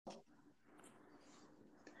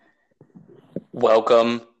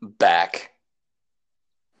Welcome back.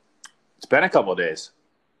 It's been a couple of days.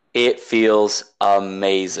 It feels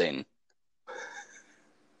amazing.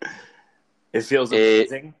 It feels It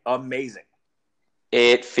amazing. Amazing.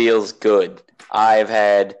 it feels good. I've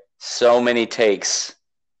had so many takes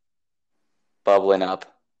bubbling up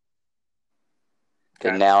that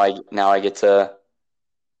Okay. now I get to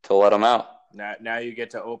let them out. Now you get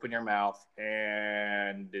to open your mouth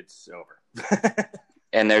and it's over.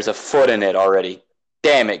 And there's a foot in it already.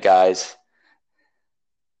 Damn it, guys.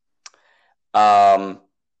 I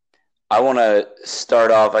want to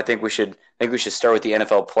start off. I think we should start with the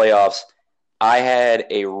NFL playoffs. I had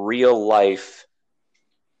a real life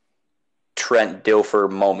Trent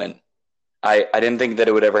Dilfer moment. I didn't think that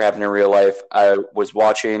it would ever happen in real life. I was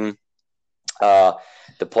watching uh,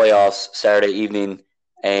 the playoffs Saturday evening,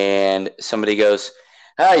 and somebody goes,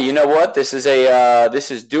 "Hey, you know what? This is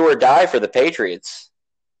do or die for the Patriots."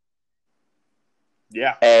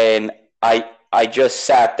 Yeah. And I just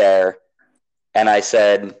sat there and I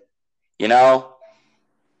said, you know,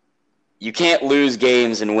 you can't lose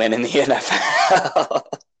games and win in the NFL.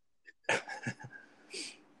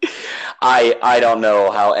 I don't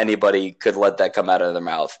know how anybody could let that come out of their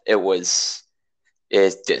mouth. It's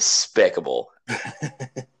despicable.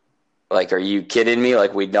 Like, are you kidding me?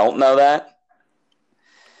 Like, we don't know that?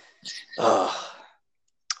 Ugh.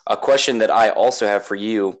 A question that I also have for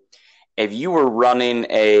you. If you were running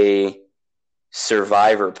a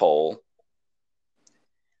survivor poll,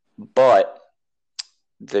 but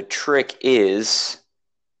the trick is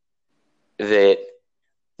that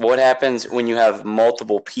what happens when you have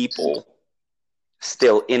multiple people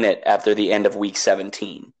still in it after the end of week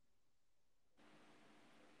 17?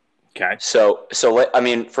 Okay. So I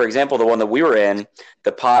mean, for example, the one that we were in,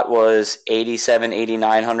 the pot was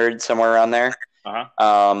 8,900 somewhere around there.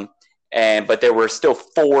 Uh-huh. But there were still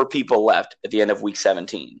 4 people left at the end of week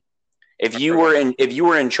 17. If you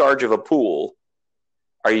were in charge of a pool,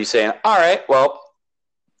 are you saying, all right, well,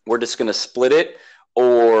 we're just going to split it?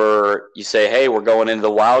 Or you say, hey, we're going into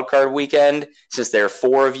the wild card weekend. Since there are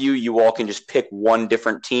 4 of you, you all can just pick one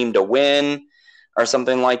different team to win or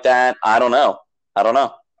something like that. I don't know. I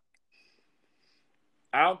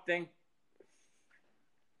don't think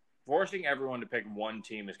forcing everyone to pick one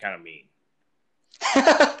team is kind of mean.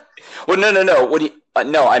 Well, no. What do you?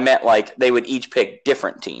 No, I meant like they would each pick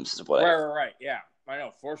different teams. Is what? Right. Yeah, I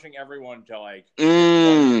know. Forcing everyone to pick one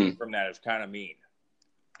team from that is kind of mean.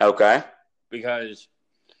 Okay. Because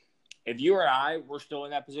if you or I were still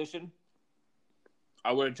in that position,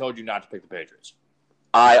 I would have told you not to pick the Patriots.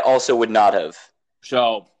 I also would not have.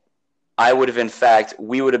 So I would have, in fact,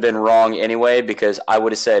 we would have been wrong anyway because I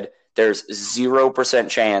would have said there's 0%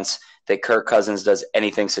 chance that Kirk Cousins does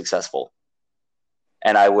anything successful.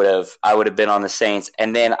 And I would have been on the Saints.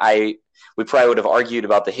 And then we probably would have argued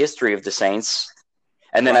about the history of the Saints.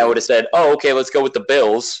 And then I would have said, oh, okay, let's go with the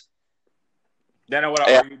Bills. Then I would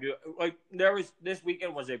have argued, this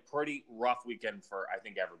weekend was a pretty rough weekend for, I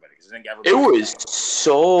think, everybody. It was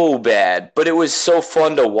so bad, but it was so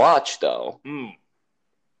fun to watch, though.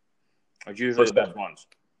 It's usually the best ones.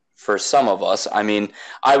 For some of us. I mean,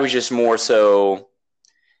 I was just more so,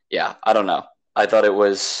 yeah, I don't know.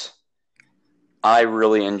 I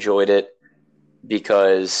really enjoyed it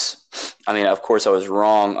because, I mean, of course I was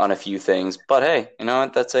wrong on a few things, but hey, you know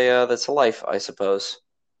what? That's a life, I suppose.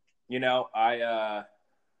 You know, I'm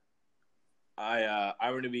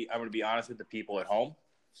going to be honest with the people at home.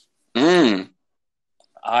 I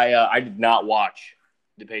did not watch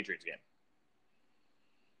the Patriots game.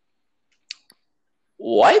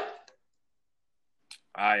 What?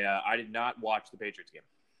 I did not watch the Patriots game.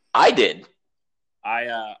 I did.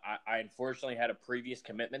 I unfortunately had a previous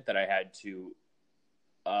commitment that I had to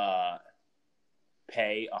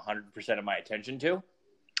pay 100% of my attention to.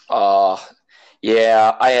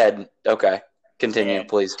 Yeah, I had. Okay, continue,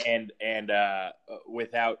 please. And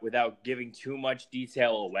without giving too much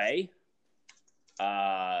detail away,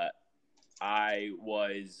 I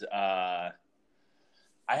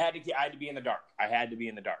had to be in the dark. I had to be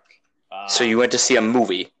in the dark. So you went to see a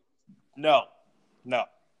movie? No. Not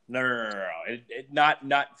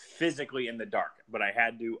physically in the dark, but I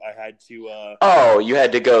had to. Oh, you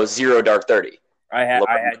had to go 0 dark 30. I had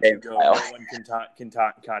to go. No one can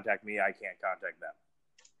contact me. I can't contact them.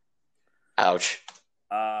 Ouch.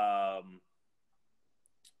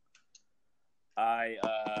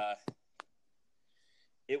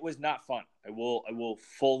 It was not fun. I will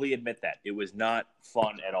fully admit that it was not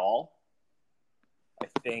fun at all. I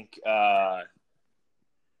think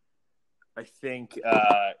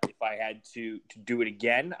if I had to do it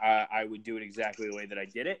again, I would do it exactly the way that I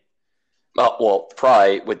did it. Well,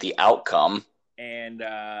 probably with the outcome. and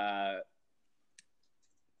I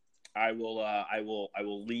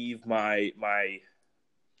will leave my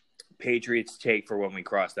Patriots take for when we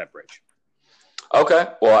cross that bridge. Okay.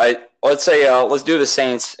 Well, let's do the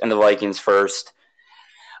Saints and the Vikings first.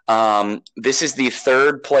 This is the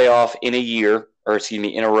third playoff in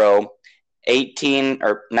a row,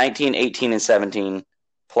 19, 18, and 17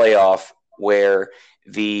 playoff where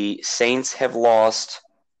the Saints have lost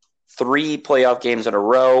 3 playoff games in a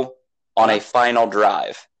row on a final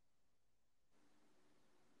drive.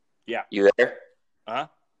 Yeah. You there? Uh-huh.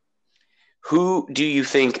 Who do you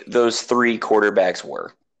think those 3 quarterbacks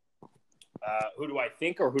were? Who do I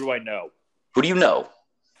think or who do I know? Who do you know?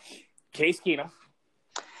 Case Keenum.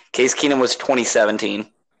 Case Keenum was 2017.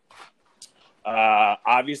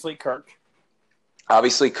 Obviously Kirk.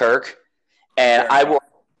 And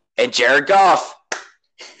and Jared Goff.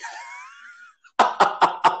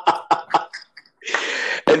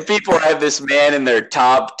 And people have this man in their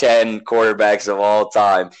top 10 quarterbacks of all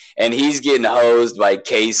time, and he's getting hosed by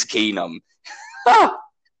Case Keenum.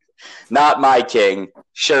 Not my king.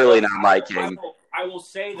 Surely not my king. I will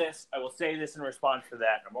say this. I will say this in response to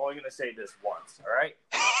that. I'm only going to say this once. All right.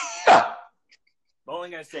 I'm only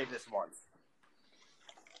going to say this once.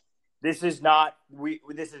 This is not.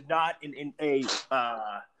 This is not an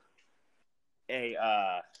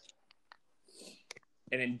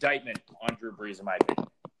indictment on Drew Brees, in my opinion.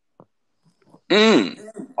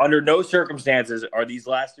 Under no circumstances are these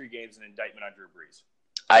last 3 games an indictment on Drew Brees.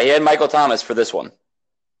 I had Michael Thomas for this one.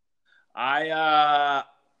 I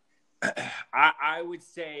would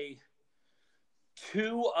say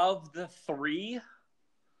 2 of the 3.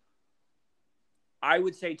 I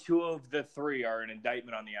would say 2 of the 3 are an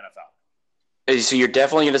indictment on the NFL. So you're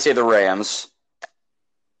definitely going to say the Rams.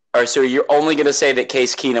 Or so you're only going to say that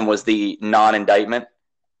Case Keenum was the non-indictment?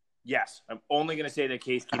 Yes, I'm only going to say that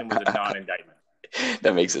Case Keenum was a non-indictment.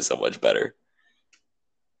 That makes it so much better.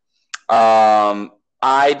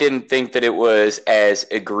 I didn't think that it was as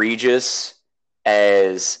egregious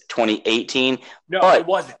as 2018. No, but it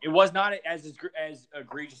wasn't. It was not as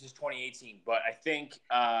egregious as 2018. But I think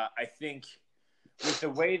with the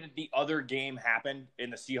way that the other game happened in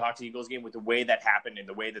the Seahawks-Eagles game, with the way that happened and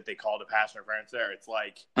the way that they called a pass interference there, it's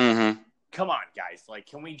like, come on, guys. Like,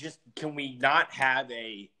 can we not have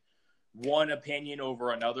a one opinion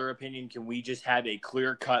over another opinion? Can we just have a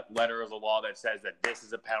clear-cut letter of the law that says that this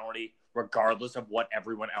is a penalty regardless of what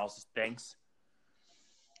everyone else thinks?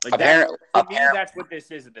 Like, apparently, that's what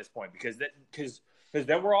this is at this point, because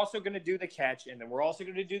then we're also going to do the catch, and then we're also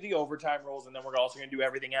going to do the overtime rules, and then we're also going to do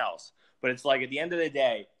everything else. But it's like, at the end of the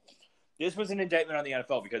day, this was an indictment on the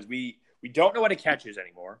NFL because we don't know what a catch is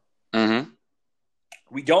anymore.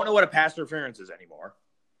 We don't know what a pass interference is anymore.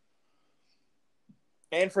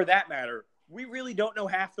 And for that matter, we really don't know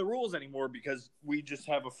half the rules anymore because we just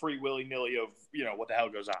have a free willy-nilly of, what the hell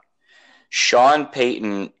goes on. Sean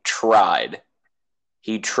Payton tried.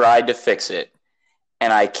 He tried to fix it.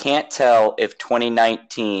 And I can't tell if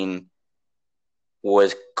 2019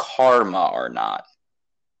 was karma or not.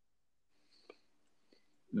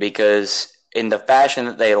 Because in the fashion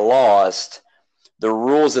that they lost, the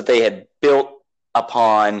rules that they had built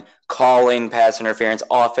upon calling pass interference,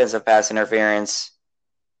 offensive pass interference,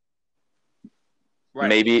 right.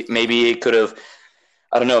 Maybe it could have,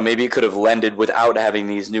 I don't know, maybe it could have lended without having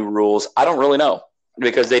these new rules. I don't really know.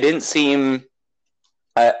 Because they didn't seem,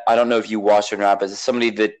 I don't know if you watched it or not, but somebody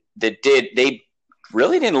that did, they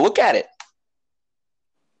really didn't look at it.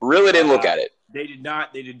 Really didn't look at it. They did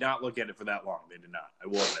not look at it for that long. They did not. I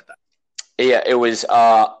will admit that. Yeah, it was,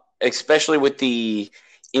 especially with the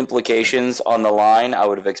implications on the line, I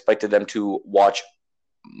would have expected them to watch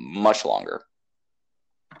much longer.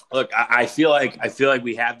 Look, I feel like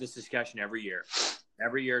we have this discussion every year.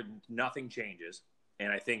 Every year, nothing changes,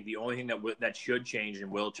 and I think the only thing that should change and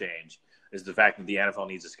will change is the fact that the NFL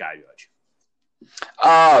needs a sky judge.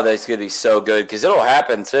 Oh, that's going to be so good because it'll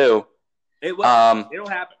happen too. It will. It'll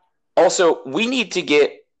happen. Also, we need to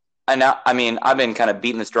get. I mean, I've been kind of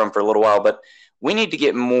beating this drum for a little while, but we need to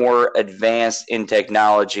get more advanced in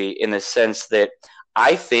technology in the sense that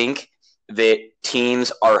I think that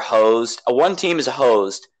teams are hosed. One team is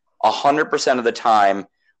hosed 100% of the time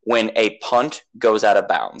when a punt goes out of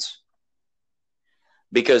bounds.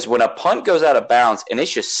 Because when a punt goes out of bounds and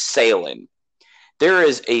it's just sailing, there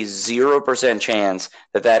is a 0% chance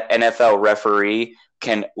that NFL referee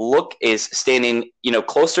is standing,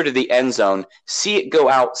 closer to the end zone, see it go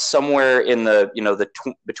out somewhere in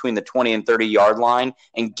between the 20 and 30 yard line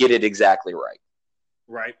and get it exactly right.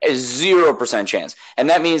 Right. A 0% chance. And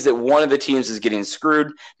that means that one of the teams is getting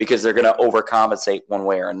screwed because they're going to overcompensate one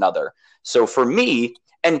way or another. So for me,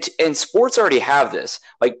 And sports already have this.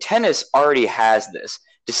 Like tennis already has this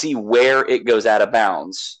to see where it goes out of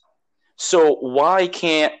bounds. So why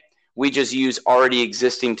can't we just use already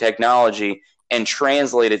existing technology and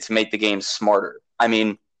translate it to make the game smarter? I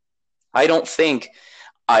mean, I don't think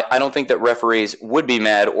that referees would be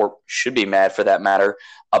mad, or should be mad for that matter,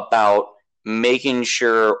 about making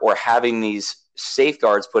sure or having these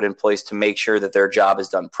safeguards put in place to make sure that their job is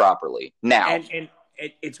done properly. Now, and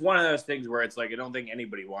it's one of those things where it's like I don't think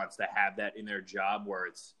anybody wants to have that in their job where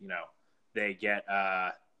it's, you know, they get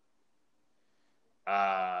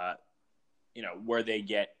where they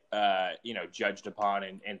get judged upon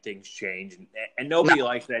and things change, and nobody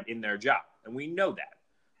likes that in their job, and we know that.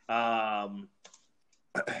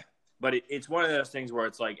 But it's one of those things where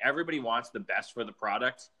it's like everybody wants the best for the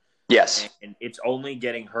product. Yes. And it's only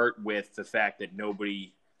getting hurt with the fact that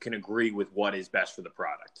nobody can agree with what is best for the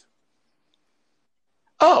product.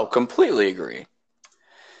 Oh, completely agree.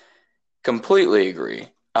 Completely agree.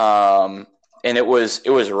 And it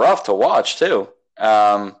was rough to watch too.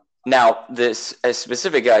 Now, this a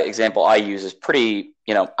specific example I use is pretty,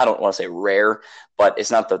 I don't want to say rare, but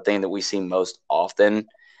it's not the thing that we see most often.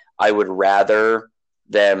 I would rather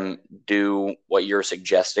them do what you're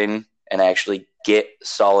suggesting and actually get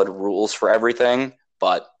solid rules for everything,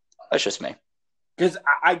 but that's just me. Because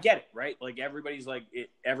I get it, right? Like everybody's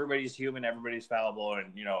human, everybody's fallible, and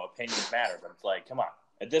opinions matter. But it's like, come on.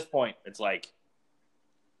 At this point, it's like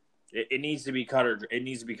it needs to be cut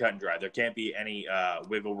and dry. There can't be any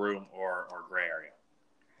wiggle room or gray area.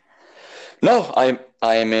 No, I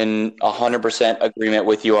am in 100% agreement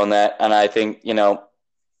with you on that, and I think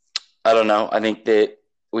I don't know. I think that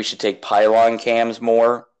we should take pylon cams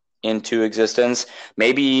more into existence.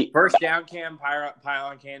 Maybe first down cam,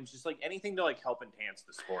 pylon cams, just like anything to like help enhance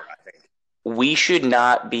the sport. I think we should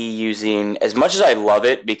not be using, as much as I love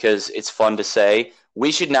it because it's fun to say,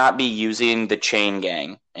 we should not be using the chain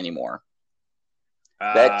gang anymore.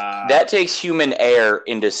 That takes human error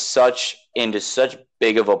into such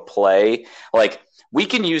big of a play. Like, we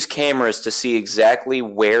can use cameras to see exactly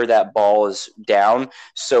where that ball is down,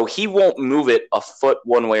 so he won't move it a foot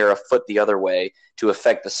one way or a foot the other way to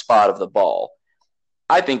affect the spot of the ball.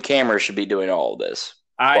 I think cameras should be doing all of this.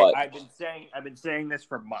 I've been saying this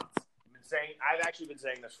for months. I've actually been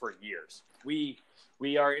saying this for years. We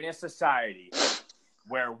are in a society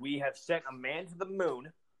where we have sent a man to the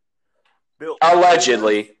moon, built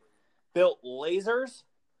lasers,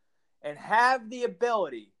 and have the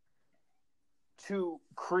ability to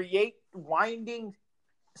create winding,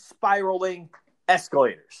 spiraling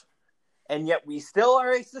escalators. And yet we still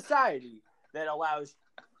are a society that allows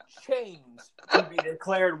chains to be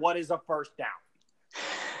declared what is a first down.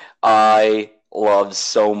 I love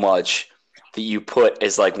so much that you put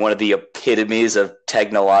as like one of the epitomes of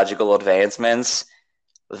technological advancements,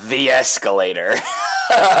 the escalator.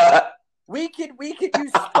 We could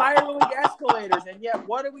use spiraling escalators, and yet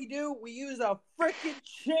what do? We use a freaking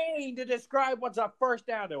chain to describe what's a first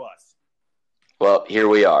down to us. Well, here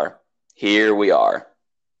we are. This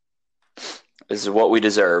is what we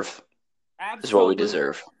deserve. Absolute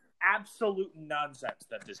nonsense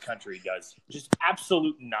that this country does. Just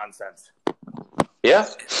absolute nonsense. Yeah.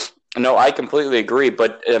 No, I completely agree.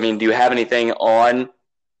 But, I mean, do you have anything on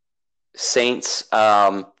Saints,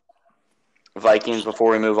 Vikings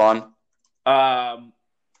before we move on? I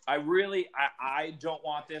don't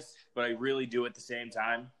want this, but I really do at the same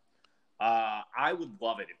time. I would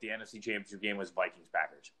love it if the NFC Championship game was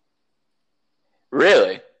Vikings-Packers.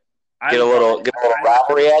 Really? Get a little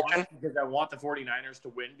rivalry action? Because I want the 49ers to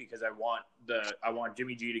win, because I want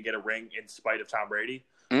Jimmy G to get a ring in spite of Tom Brady.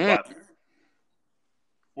 But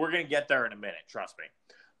we're going to get there in a minute, trust me.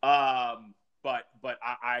 But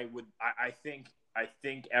I think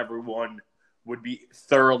everyone would be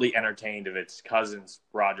thoroughly entertained if it's Cousins,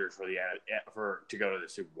 Rodgers to go to the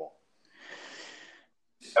Super Bowl.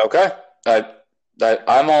 Okay.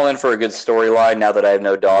 I'm all in for a good storyline now that I have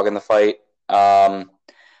no dog in the fight.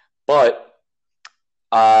 But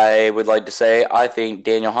I would like to say I think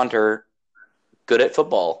Daniel Hunter good at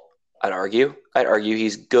football. I'd argue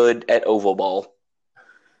he's good at oval ball.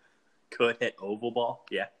 Good at oval ball?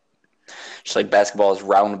 Yeah. Just like basketball is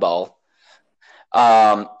round ball.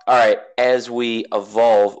 All right, as we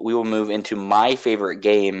evolve, we will move into my favorite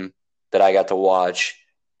game that I got to watch,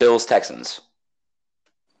 Bills-Texans.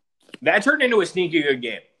 That turned into a sneaky good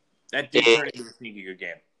game.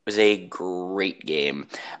 It was a great game.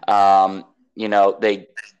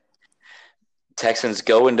 Texans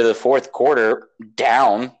go into the fourth quarter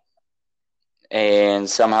down and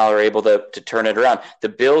somehow are able to turn it around. The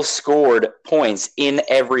Bills scored points in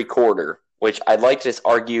every quarter, which I'd like to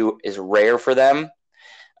argue is rare for them.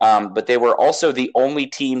 But they were also the only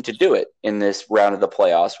team to do it in this round of the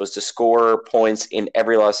playoffs, was to score points in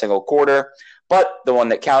every last single quarter. But the one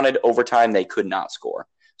that counted, overtime, they could not score.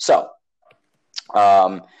 So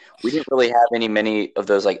we didn't really have many of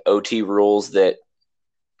those like OT rules that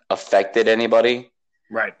affected anybody.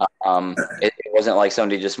 Right. It wasn't like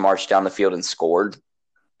somebody just marched down the field and scored.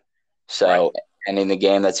 So, and in the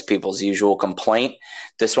game, that's people's usual complaint.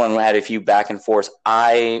 This one had a few back and forths.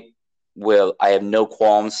 I have no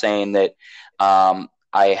qualms saying that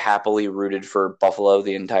I happily rooted for Buffalo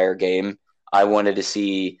the entire game. I wanted to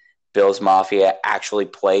see Bills Mafia actually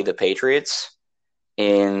play the Patriots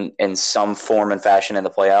in some form and fashion in the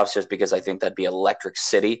playoffs, just because I think that'd be electric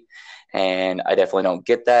city. And I definitely don't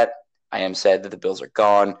get that. I am sad that the Bills are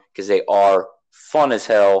gone because they are fun as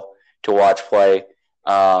hell to watch play.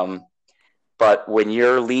 But when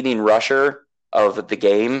your leading rusher of the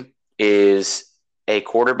game is a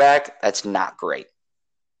quarterback, that's not great.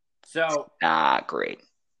 So not great.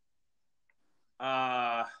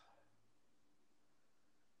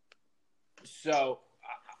 So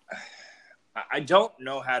I don't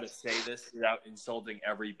know how to say this without insulting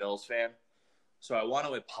every Bills fan. So I want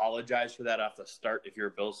to apologize for that off the start. If you're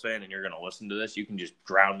a Bills fan and you're going to listen to this, you can just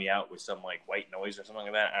drown me out with some like white noise or something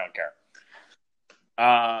like that. I don't care.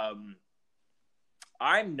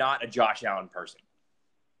 I'm not a Josh Allen person.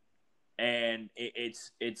 And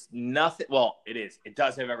it's nothing. Well, it is. It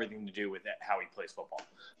does have everything to do with how he plays football.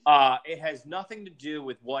 It has nothing to do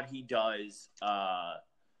with what he does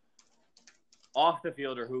off the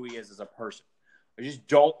field or who he is as a person. I just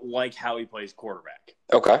don't like how he plays quarterback.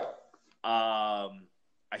 Okay. I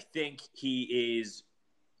think he is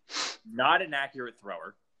not an accurate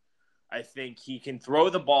thrower. I think he can throw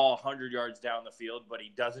the ball 100 yards down the field, but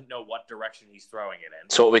he doesn't know what direction he's throwing it in.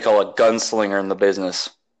 It's what we call a gunslinger in the business.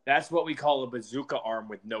 That's what we call a bazooka arm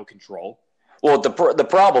with no control. Well, the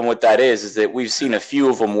problem with that is that we've seen a few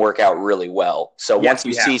of them work out really well. So once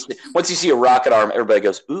you see a rocket arm, everybody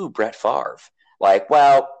goes, "Ooh, Brett Favre." Like,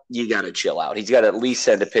 well, you got to chill out. He's got to at least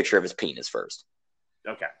send a picture of his penis first.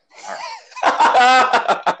 Okay. All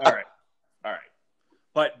right. All right.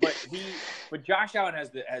 But Josh Allen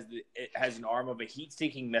has an arm of a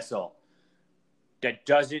heat-seeking missile that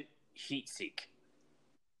doesn't heat seek.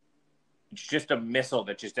 It's just a missile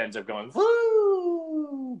that just ends up going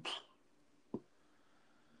woo.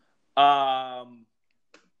 I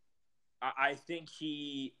think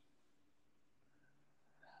he's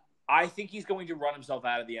going to run himself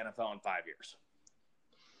out of the NFL in 5 years.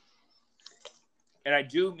 And I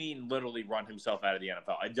do mean literally run himself out of the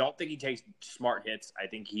NFL. I don't think he takes smart hits. I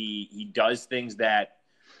think he does things that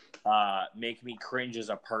make me cringe as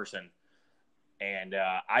a person. And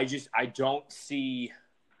I don't see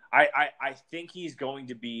 – I think he's going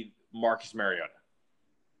to be Marcus Mariota.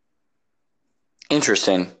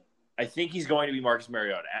 Interesting. I think he's going to be Marcus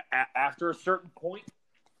Mariota. After a certain point,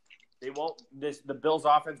 the Bills'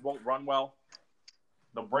 offense won't run well.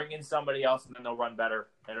 They'll bring in somebody else, and then they'll run better,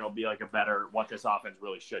 and it'll be like a better what this offense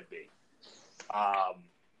really should be. I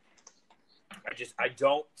just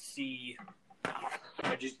don't see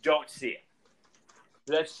it.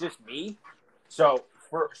 That's just me. So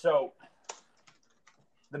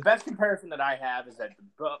the best comparison that I have is that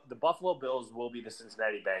the Buffalo Bills will be the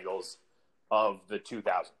Cincinnati Bengals of the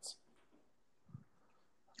 2000s.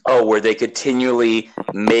 Oh, where they continually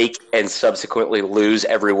make and subsequently lose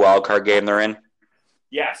every wild card game they're in?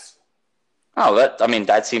 Yes. Oh,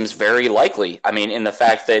 that seems very likely. I mean, in the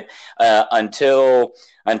fact that until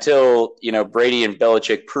Brady and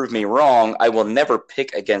Belichick prove me wrong, I will never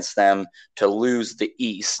pick against them to lose the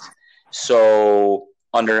East. So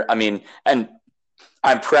and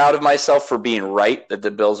I'm proud of myself for being right that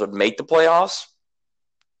the Bills would make the playoffs.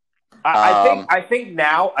 I think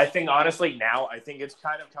honestly it's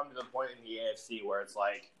kind of come to the point in the AFC where it's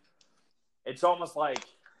like, it's almost like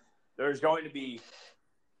there's going to be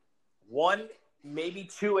one, maybe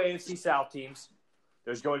two AFC South teams.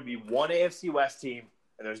 There's going to be one AFC West team,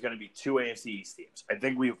 and there's going to be two AFC East teams. I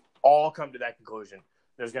think we've all come to that conclusion.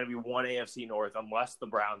 There's going to be one AFC North unless the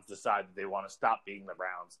Browns decide that they want to stop being the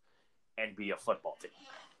Browns and be a football team.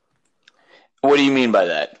 What do you mean by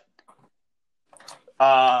that?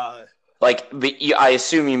 I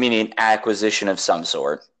assume you mean an acquisition of some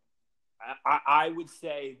sort. I would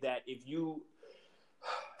say that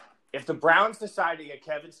if the Browns decide to get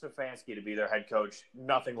Kevin Stefanski to be their head coach,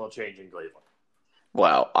 nothing will change in Cleveland.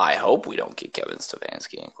 Well, I hope we don't get Kevin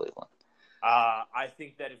Stefanski in Cleveland. I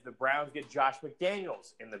think that if the Browns get Josh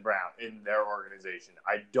McDaniels in their organization,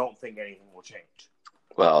 I don't think anything will change.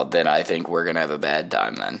 Well, then I think we're going to have a bad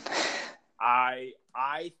time then.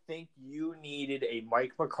 I think you needed a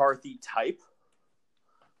Mike McCarthy type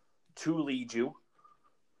to lead you,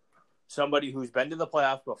 somebody who's been to the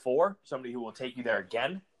playoffs before, somebody who will take you there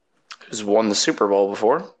again. Who's won the Super Bowl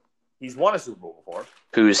before. He's won a Super Bowl before.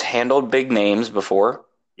 Who's handled big names before.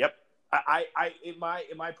 Yep. In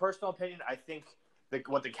my personal opinion, I think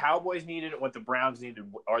what the Cowboys needed and what the Browns needed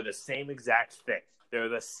are the same exact thing. They're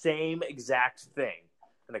the same exact thing,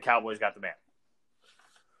 and the Cowboys got the man.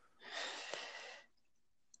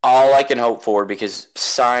 All I can hope for, because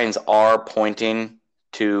signs are pointing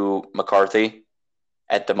to McCarthy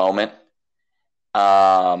at the moment.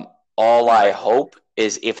 All I hope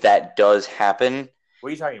is if that does happen. What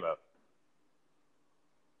are you talking about?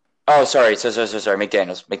 Oh, sorry.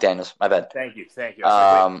 McDaniels. My bad. Thank you.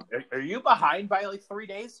 Are you behind by like 3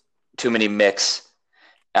 days? Too many mix.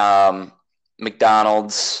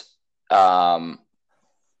 McDonald's.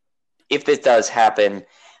 If this does happen,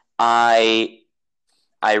 I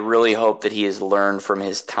really hope that he has learned from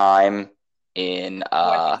his time in.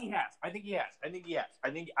 I think he has.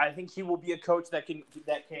 I think he will be a coach that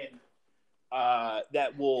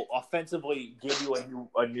will offensively give you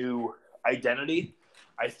a new identity.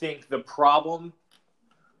 I think the problem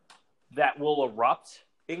that will erupt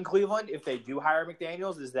in Cleveland if they do hire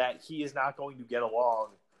McDaniels is that he is not going to get along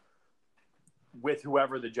with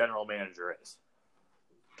whoever the general manager is.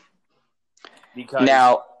 Because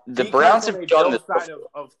now the Browns have done this side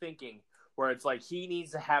of thinking where it's like he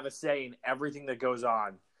needs to have a say in everything that goes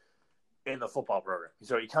on in the football program.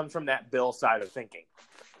 So he comes from that Bill side of thinking.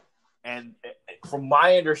 And from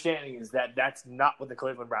my understanding is that that's not what the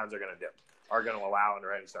Cleveland Browns are going to do, are going to allow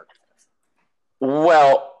under any circumstance.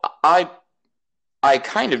 Well, I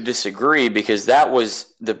kind of disagree, because that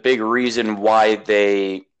was the big reason why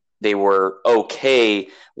they were okay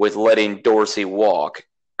with letting Dorsey walk,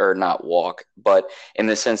 or not walk, but in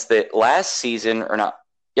the sense that last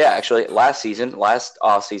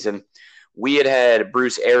offseason, we had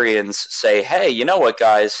Bruce Arians say, hey, you know what,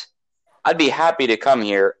 guys? I'd be happy to come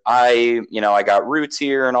here. I got roots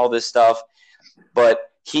here and all this stuff, but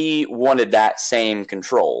he wanted that same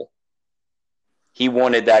control. He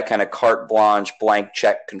wanted that kind of carte blanche, blank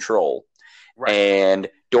check control. Right. And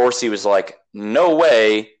Dorsey was like, no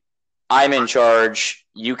way, I'm in charge.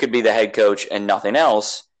 You could be the head coach and nothing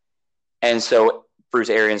else. And so Bruce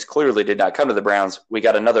Arians clearly did not come to the Browns. We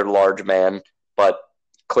got another large man, but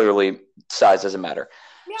clearly size doesn't matter.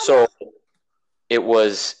 Yeah. So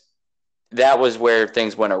that was where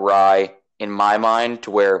things went awry in my mind,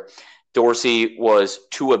 to where Dorsey was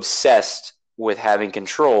too obsessed with having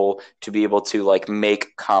control to be able to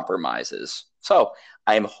make compromises. So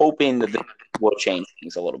I'm hoping that this will change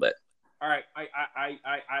things a little bit. All right,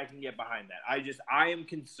 I can get behind that. I am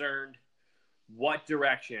concerned what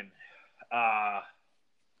direction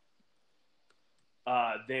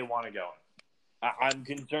they want to go in. I'm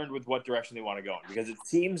concerned with what direction they want to go in, because it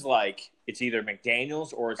seems like it's either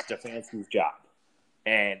McDaniels or it's Stefanski's job,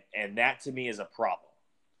 and that to me is a problem.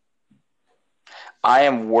 I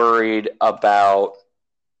am worried about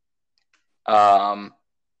I'm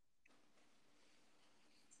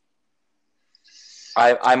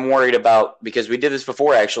worried about, because we did this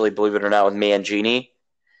before, actually, believe it or not, with Mangini.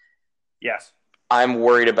 Yes. I'm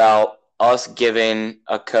worried about us giving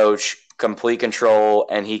a coach complete control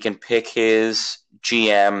and he can pick his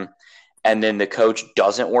GM, and then the coach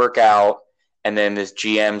doesn't work out, and then this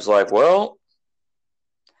GM's like, well,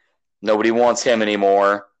 nobody wants him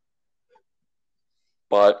anymore.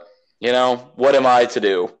 But, what am I to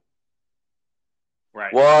do?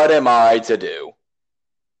 Right. What am I to do?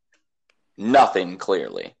 Nothing,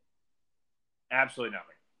 clearly. Absolutely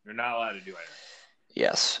nothing. You're not allowed to do anything.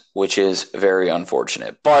 Yes, which is very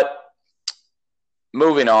unfortunate. But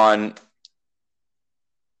moving on,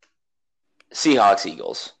 Seahawks,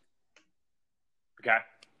 Eagles. Okay.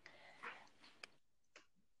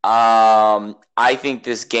 I think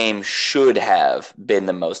this game should have been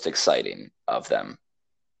the most exciting of them.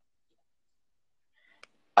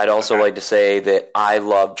 I'd also like to say that I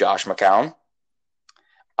love Josh McCown.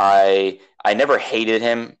 I never hated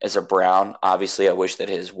him as a Brown. Obviously, I wish that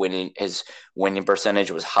his winning percentage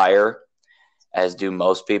was higher, as do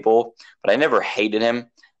most people. But I never hated him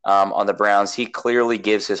on the Browns. He clearly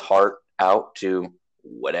gives his heart out to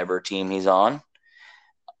whatever team he's on,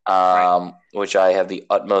 which I have the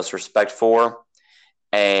utmost respect for.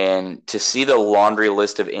 And to see the laundry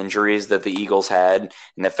list of injuries that the Eagles had,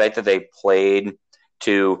 and the fact that they played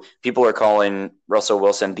to – people are calling Russell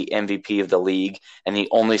Wilson the MVP of the league, and he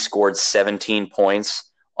only scored 17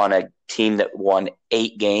 points on a team that won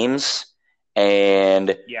 8 games,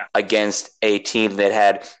 and against a team that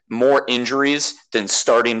had more injuries than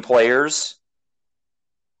starting players.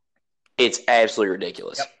 It's absolutely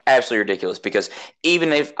ridiculous. Yep. Absolutely ridiculous because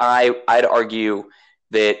even if I'd argue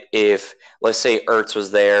that if, let's say, Ertz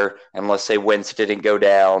was there and let's say Wentz didn't go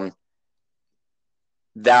down,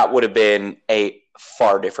 that would have been a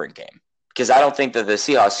far different game because I don't think that the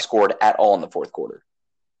Seahawks scored at all in the fourth quarter.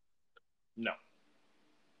 No.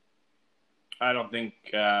 I don't think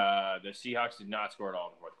the Seahawks did not score at all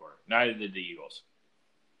in the fourth quarter. Neither did the Eagles.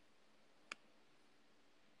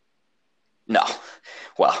 No.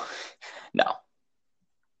 Well, no.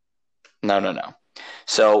 No.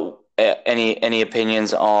 So, any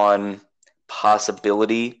opinions on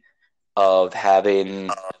possibility of having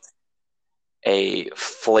a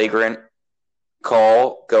flagrant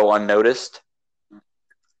call go unnoticed?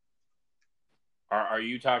 Are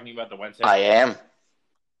you talking about the Wednesday? I am.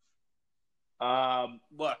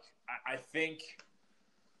 Look, I think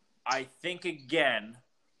again,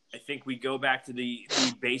 I think we go back to the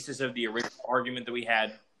basis of the original argument that we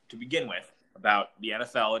had to begin with about the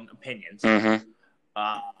NFL and opinions. Mm-hmm.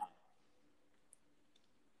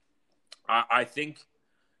 I think,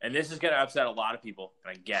 and this is going to upset a lot of people,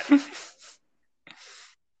 and I get it.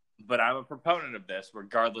 But I'm a proponent of this,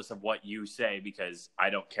 regardless of what you say, because I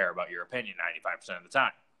don't care about your opinion 95% of the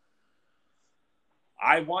time.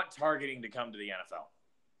 I want targeting to come to the NFL.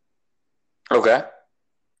 Okay.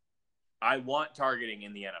 I want targeting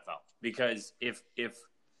in the NFL because if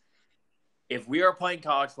we are playing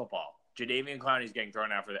college football, Jadeveon Clowney is getting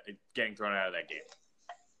thrown out of that game.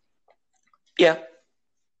 Yeah.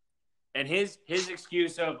 And his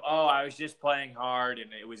excuse of, oh, I was just playing hard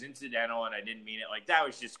and it was incidental and I didn't mean it, like that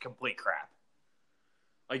was just complete crap.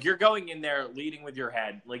 Like you're going in there leading with your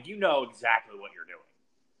head, like you know exactly what you're doing.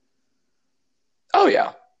 Oh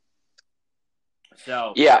yeah.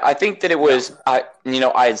 So yeah, I think that it was I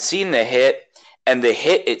had seen the hit and the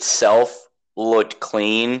hit itself looked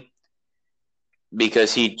clean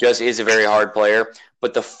because he just is a very hard player.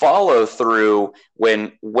 But the follow through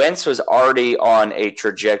when Wentz was already on a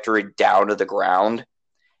trajectory down to the ground,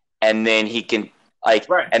 and then he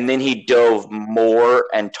and then he dove more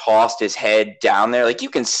and tossed his head down there. Like you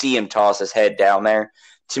can see him toss his head down there.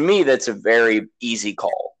 To me, that's a very easy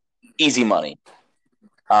call, easy money.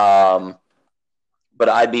 But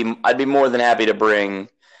I'd be more than happy to bring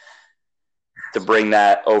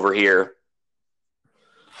that over here.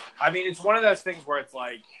 I mean, it's one of those things where it's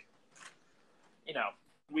like,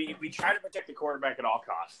 we try to protect the quarterback at all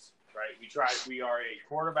costs, right? We are a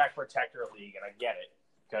quarterback protector league, and I get it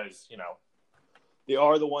because, they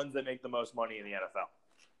are the ones that make the most money in the NFL.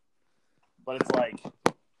 But it's like,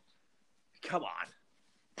 come on.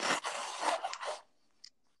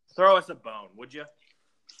 Throw us a bone, would you?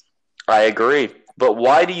 I agree. But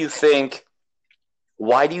why do you think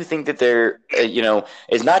that they're,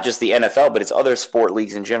 it's not just the NFL, but it's other sport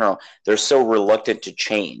leagues in general. They're so reluctant to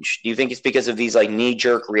change. Do you think it's because of these like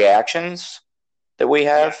knee-jerk reactions that we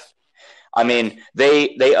have? Yes. I mean,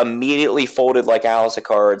 they immediately folded like a house of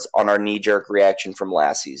cards on our knee-jerk reaction from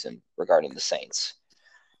last season regarding the Saints.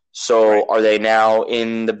 So Are they now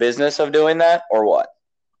in the business of doing that or what?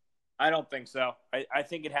 I don't think so. I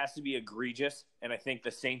think it has to be egregious, and I think the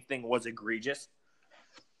same thing was egregious.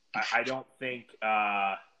 I don't think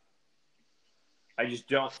I just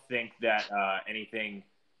don't think that anything,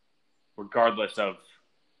 regardless of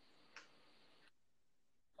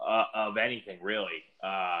anything really.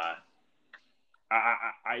 I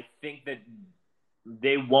think that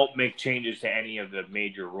they won't make changes to any of the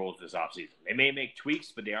major rules this offseason. They may make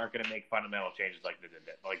tweaks, but they aren't going to make fundamental changes like they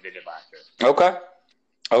did last year.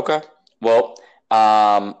 Okay. Well,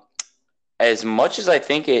 as much as I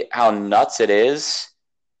think how nuts it is,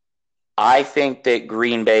 I think that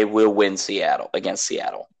Green Bay will win against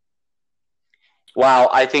Seattle. While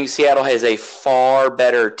I think Seattle has a far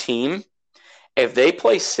better team, if they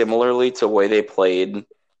play similarly to the way they played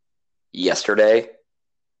yesterday,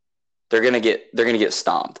 they're gonna get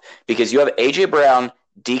stomped because you have AJ Brown,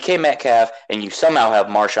 DK Metcalf, and you somehow have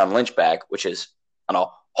Marshawn Lynch back, which is on a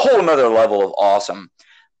whole nother level of awesome.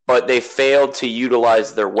 But they failed to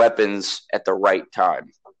utilize their weapons at the right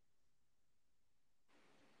time.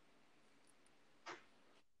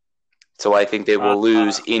 So I think they will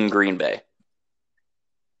lose in Green Bay.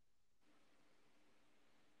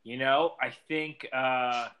 I think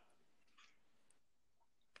I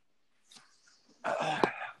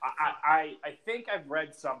think I've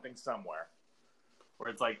read something somewhere where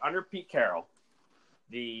it's like under Pete Carroll,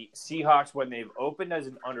 the Seahawks, when they've opened as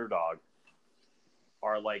an underdog,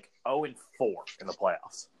 are like 0-4 in the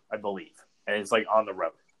playoffs, I believe. And it's like on the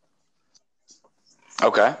road.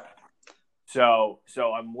 Okay. So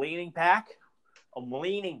I'm leaning Pack.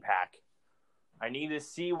 I need to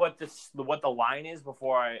see what the line is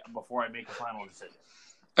before I make a final decision.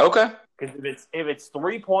 Okay. Because if it's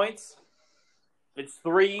 3 points, if it's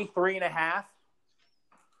 3.5,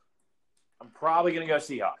 I'm probably gonna go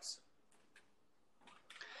Seahawks.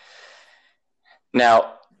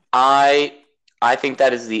 Now, I think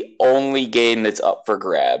that is the only game that's up for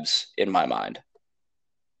grabs in my mind.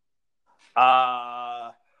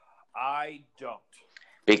 I don't.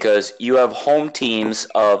 Because you have home teams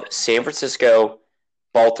of San Francisco,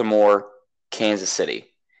 Baltimore, Kansas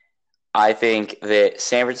City. I think that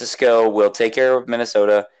San Francisco will take care of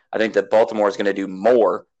Minnesota. I think that Baltimore is going to do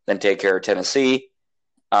more than take care of Tennessee.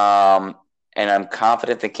 And I'm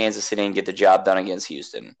confident that Kansas City can get the job done against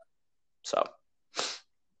Houston. So,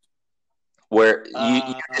 where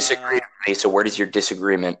you disagree with me, so where does your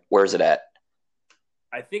disagreement, where's it at?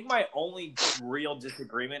 I think my only real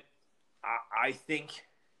disagreement, I think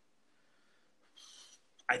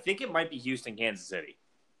it might be Houston, Kansas City.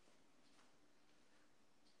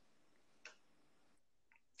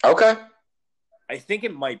 Okay. I think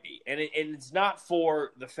it might be. And it's not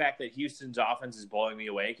for the fact that Houston's offense is blowing me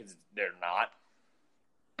away, because they're not.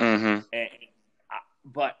 Mm-hmm.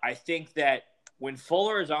 But I think that when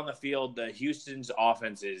Fuller is on the field, the Houston's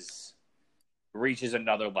offense reaches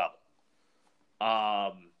another level.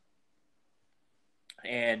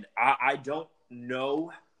 And I don't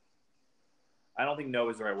know. I don't think "no"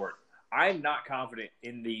 is the right word. I'm not confident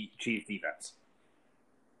in the Chiefs defense.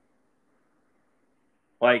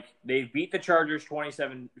 Like, they beat the Chargers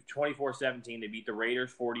 24-17. They beat the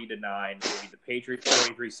Raiders 40-9. They beat the Patriots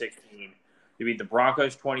 23-16. They beat the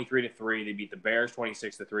Broncos 23-3. They beat the Bears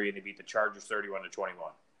 26-3, and they beat the Chargers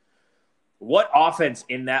 31-21. What offense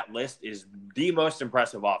in that list is the most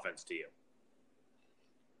impressive offense to you?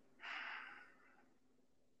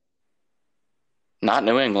 Not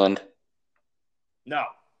New England. No.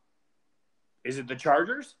 Is it the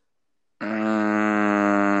Chargers?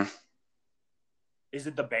 Is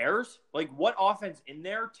it the Bears? Like, what offense in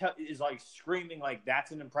there is like screaming like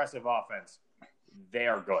that's an impressive offense? They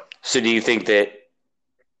are good. So do you think that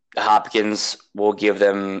Hopkins will give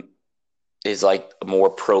them is like more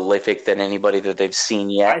prolific than anybody that they've seen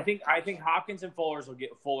yet? I think Hopkins and Fuller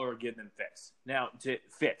will give them fits. Now to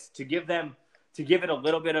give it a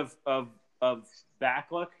little bit of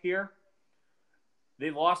back look here. They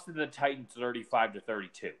lost to the Titans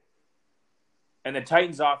 35-32. And the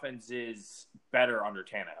Titans offense is better under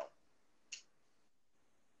Tannehill.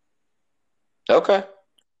 Okay.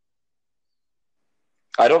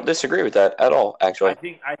 I don't disagree with that at all, actually.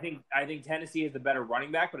 I think Tennessee is the better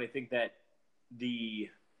running back, but I think that the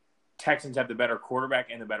Texans have the better quarterback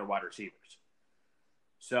and the better wide receivers.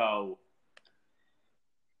 So,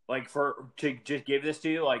 like, to just give this to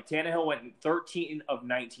you, like, Tannehill went 13 of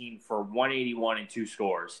 19 for 181 and 2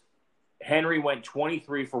 scores. Henry went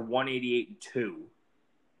 23 for 188 and 2.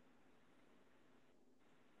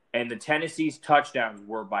 And the Tennessee's touchdowns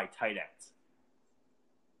were by tight ends.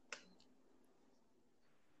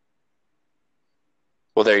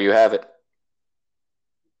 Well, there you have it.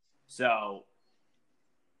 So,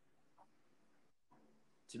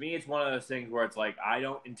 to me, it's one of those things where it's like, I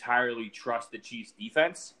don't entirely trust the Chiefs'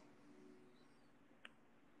 defense.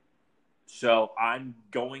 So, I'm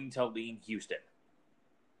going to lean Houston.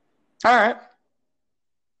 All right.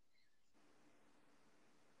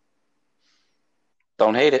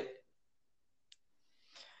 Don't hate it.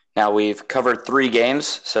 Now, we've covered 3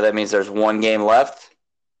 games, so that means there's 1 game left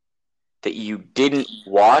that you didn't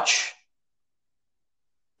watch.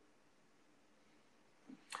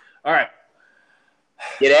 All right.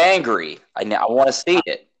 Get angry. I want to see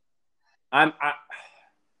it. I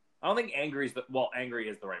don't think angry is angry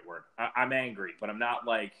is the right word. I'm angry, but I'm not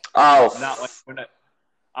like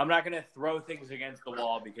I'm not gonna throw things against the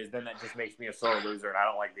wall, because then that just makes me a sore loser, and I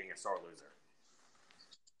don't like being a sore loser.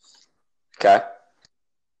 Okay.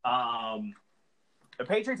 The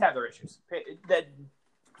Patriots have their issues.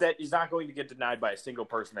 That is not going to get denied by a single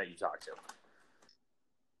person that you talk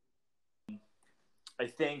to. I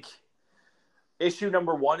think issue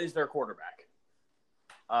number 1 is their quarterback.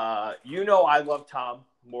 I love Tom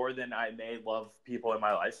more than I may love people in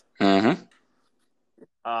my life. Mm-hmm.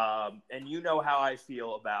 And you know how I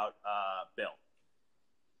feel about Bill.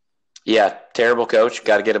 Yeah, terrible coach.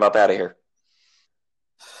 Got to get him up out of here.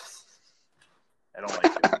 I don't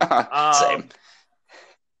like it. Same.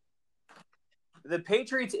 The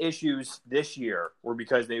Patriots' issues this year were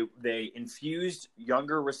because they infused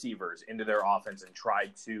younger receivers into their offense and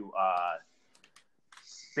tried to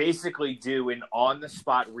basically do an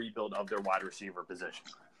on-the-spot rebuild of their wide receiver position.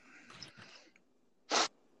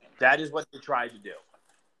 That is what they tried to do.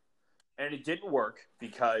 And it didn't work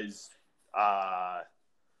because Well,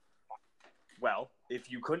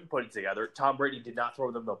 if you couldn't put it together, Tom Brady did not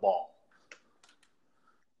throw them the ball.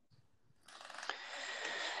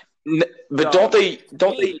 But So, don't they?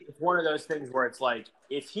 It's one of those things where it's like,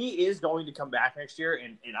 if he is going to come back next year,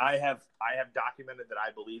 and I have documented that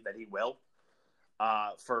I believe that he will,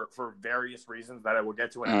 for various reasons that I will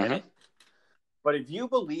get to in a minute. But if you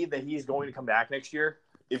believe that he's going to come back next year,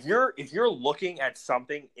 if you're looking at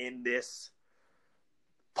something in this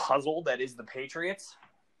puzzle that is the Patriots,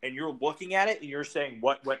 and you're looking at it and you're saying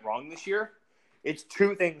what went wrong this year, it's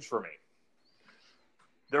two things for me.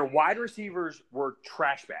 Their wide receivers were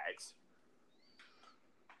trash bags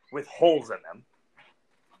with holes in them.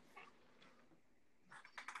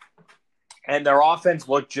 And their offense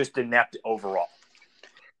looked just inept overall.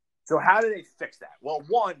 So how do they fix that? Well,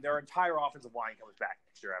 one, their entire offensive line comes back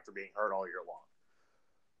next year after being hurt all year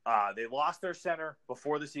long. They lost their center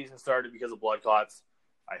before the season started because of blood clots.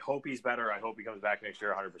 I hope he's better. I hope he comes back next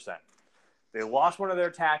year 100%. They lost one of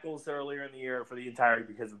their tackles earlier in the year for the entirety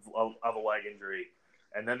because of a leg injury.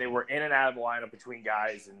 And then they were in and out of the lineup between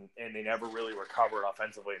guys, and they never really recovered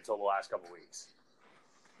offensively until the last couple of weeks.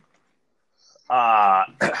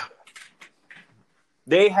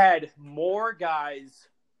 They had more guys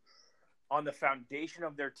on the foundation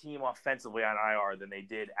of their team offensively on IR than they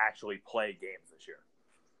did actually play games this year.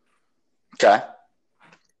 Okay.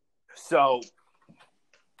 So,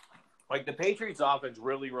 like, the Patriots offense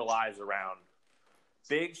really relies around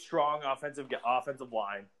big, strong offensive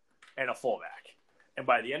line and a fullback. And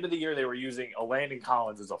by the end of the year, they were using a Landon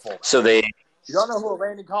Collins as a fullback. So you don't know who a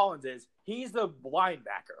Landon Collins is? He's the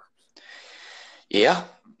linebacker. Yeah,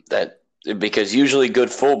 because usually good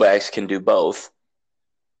fullbacks can do both.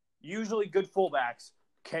 Usually good fullbacks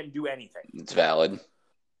can do anything. It's valid.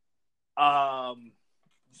 So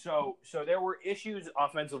there were issues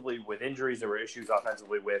offensively with injuries. There were issues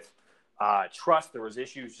offensively with trust. There was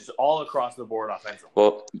issues just all across the board offensively.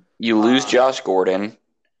 Well, you lose Josh Gordon.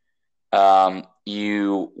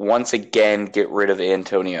 You once again get rid of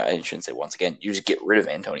Antonio. I shouldn't say once again. You just get rid of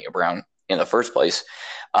Antonio Brown in the first place.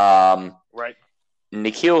 Right.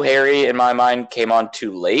 N'Keal Harry, in my mind, came on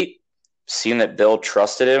too late. Seeing that Bill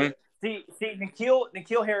trusted him. See,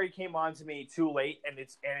 N'Keal Harry came on to me too late, and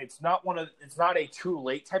it's not a too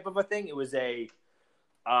late type of a thing. It was a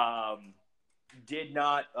did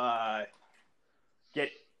not get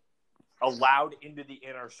allowed into the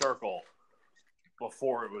inner circle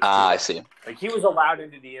before it was. I see. Like, he was allowed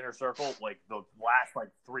into the inner circle like the last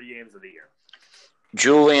 3 games of the year.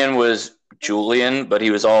 Julian was Julian, but he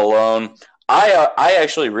was all alone. I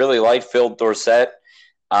actually really liked Phil Dorsett.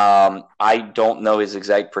 I don't know his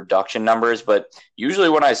exact production numbers, but usually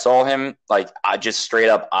when I saw him, I just straight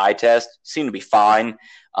up eye test, seemed to be fine.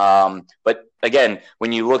 But again,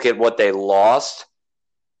 when you look at what they lost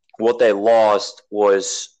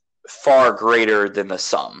was far greater than the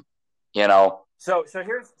sum, you know? So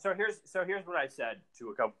here's what I said to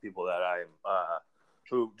a couple people that I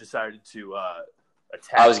who decided to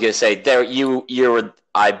attack. I was gonna say there you were.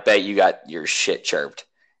 I bet you got your shit chirped.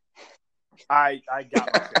 I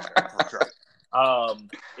got my shit chirped for sure.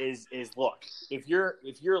 Look, if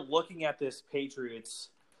you're looking at this Patriots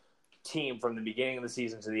team from the beginning of the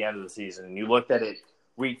season to the end of the season, and you looked at it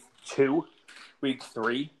week 2, week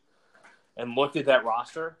 3, and looked at that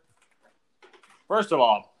roster, first of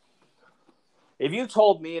all, if you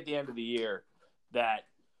told me at the end of the year that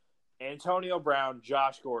Antonio Brown,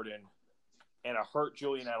 Josh Gordon, and a hurt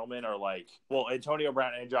Julian Edelman are Antonio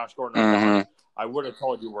Brown and Josh Gordon are gone, I would have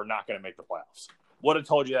told you we're not going to make the playoffs. Would have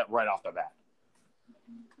told you that right off the bat.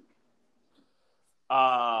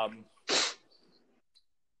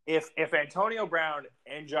 If Antonio Brown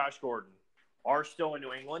and Josh Gordon are still in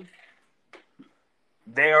New England,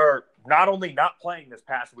 they are not only not playing this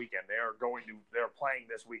past weekend, they're playing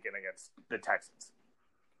this weekend against the Texans.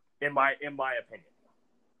 In my opinion,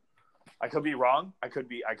 I could be wrong. I could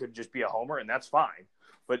just be a homer, and that's fine.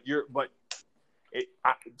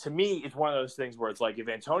 To me, it's one of those things where it's like, if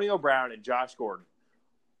Antonio Brown and Josh Gordon,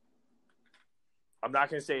 I'm not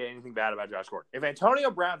going to say anything bad about Josh Gordon. If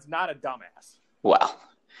Antonio Brown's not a dumbass, well,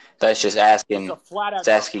 that's just asking. It's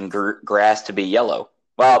asking grass to be yellow.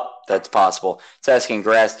 Well, that's possible. It's asking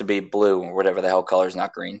grass to be blue or whatever the hell color is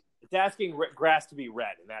not green. It's asking grass to be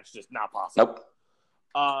red, and that's just not possible.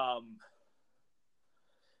 Nope.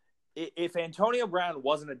 If Antonio Brown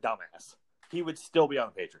wasn't a dumbass, he would still be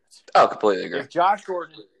on the Patriots. Oh, completely agree. If Josh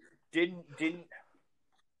Gordon didn't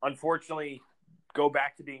unfortunately go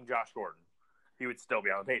back to being Josh Gordon, he would still be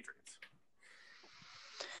on the Patriots.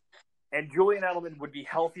 And Julian Edelman would be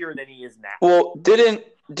healthier than he is now. Well,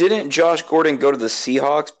 didn't Josh Gordon go to the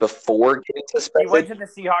Seahawks before getting suspended? He went to the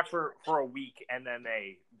Seahawks for a week, and then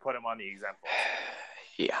they put him on the exempt list.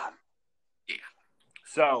 Yeah.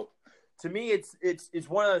 So, to me, it's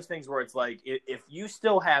one of those things where it's like, if you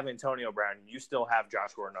still have Antonio Brown and you still have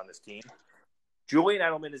Josh Gordon on this team, Julian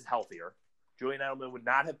Edelman is healthier. Julian Edelman would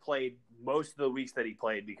not have played most of the weeks that he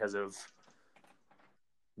played because of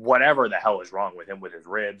whatever the hell is wrong with him, with his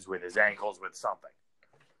ribs, with his ankles, with something.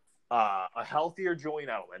 A healthier Julian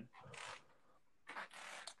Edelman,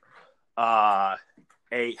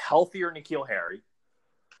 a healthier N'Keal Harry,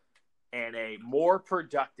 and a more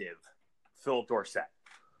productive Philip Dorsett.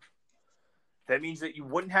 That means that you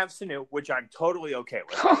wouldn't have Sanu, which I'm totally okay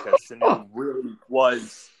with, because Sanu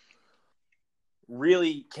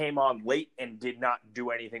really came on late and did not do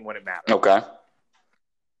anything when it mattered. Okay.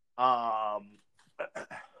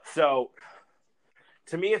 So,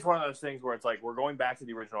 to me, it's one of those things where it's like we're going back to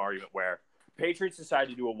the original argument where Patriots decided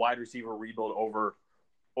to do a wide receiver rebuild over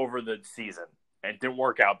the season. And it didn't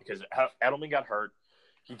work out because Edelman got hurt.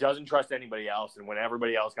 He doesn't trust anybody else. And when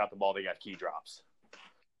everybody else got the ball, they got key drops.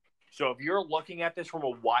 So if you're looking at this from a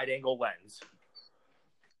wide-angle lens,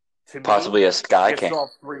 to possibly me, a sky it gets cam.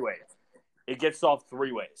 solved three ways. It gets solved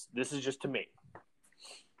three ways. This is just to me.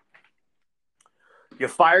 You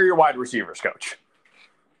fire your wide receivers coach.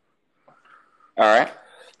 All right.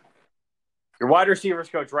 Your wide receivers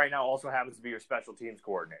coach right now also happens to be your special teams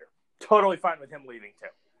coordinator. Totally fine with him leaving too.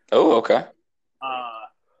 Oh, okay.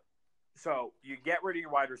 So you get rid of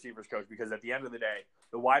your wide receivers coach because at the end of the day,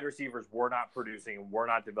 the wide receivers were not producing and were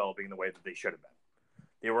not developing the way that they should have been.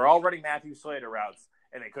 They were all running Matthew Slater routes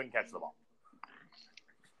and they couldn't catch the ball.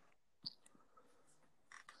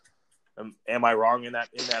 Am I wrong in that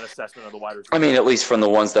assessment of the wide receivers? I mean, at least from the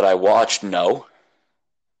ones that I watched, no.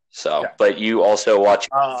 So, Okay. But you also watch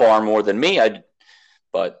far more than me. I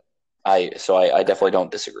definitely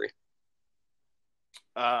don't disagree.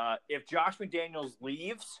 If Josh McDaniels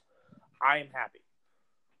leaves, I am happy.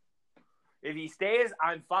 If he stays,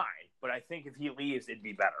 I'm fine. But I think if he leaves, it'd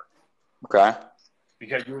be better. Okay.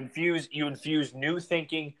 Because you infuse new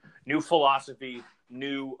thinking, new philosophy,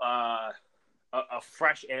 new a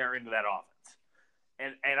fresh air into that offense.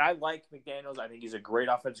 And I like McDaniels. I think he's a great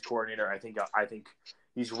offensive coordinator. I think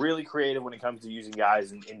he's really creative when it comes to using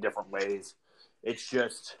guys in different ways. It's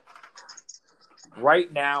just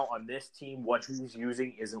right now on this team, what he's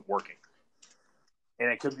using isn't working. And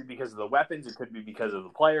it could be because of the weapons. It could be because of the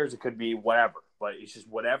players. It could be whatever. But it's just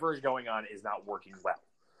whatever is going on is not working well.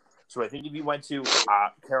 So I think if you went to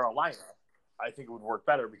Carolina, I think it would work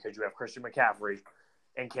better because you have Christian McCaffrey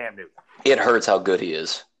and Cam Newton. It hurts how good he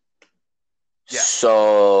is. Yeah.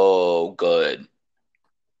 So good.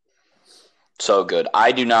 So good.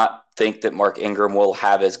 I do not think that Mark Ingram will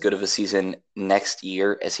have as good of a season next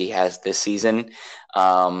year as he has this season.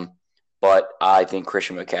 But I think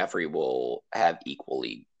Christian McCaffrey will have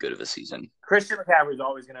equally good of a season. Christian McCaffrey is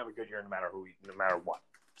always going to have a good year no matter what.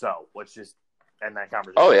 So let's just end that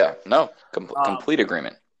conversation. Oh, yeah. No, complete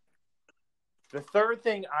agreement. The third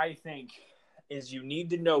thing I think is you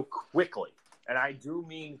need to know quickly, and I do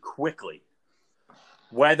mean quickly,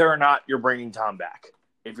 whether or not you're bringing Tom back.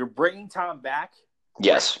 If you're bringing Tom back,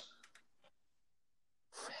 yes.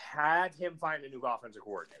 Have him find a new offensive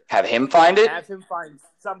coordinator. Have him find it? Have him find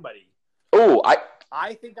somebody. Oh,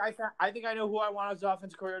 I think I know who I want as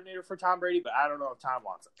offensive coordinator for Tom Brady, but I don't know if Tom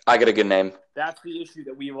wants it. I got a good name. That's the issue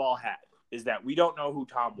that we've all had, is that we don't know who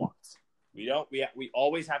Tom wants. We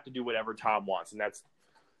always have to do whatever Tom wants, and that's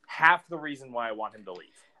half the reason why I want him to leave.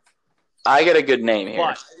 I got a good name here.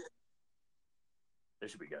 But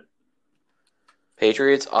this should be good.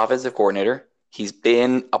 Patriots offensive coordinator. He's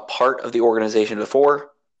been a part of the organization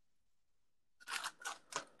before.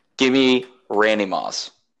 Give me Randy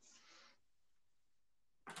Moss.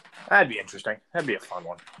 That'd be interesting. That'd be a fun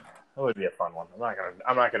one. That would be a fun one. I'm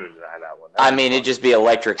not gonna deny that one. It'd just be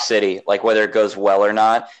Electric City, like whether it goes well or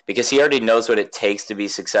not, because he already knows what it takes to be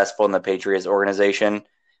successful in the Patriots organization.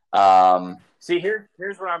 See,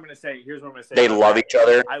 here's what I'm gonna say. Here's what I'm gonna say. They love each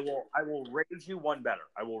other. I will raise you one better.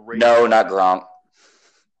 No, not Gronk.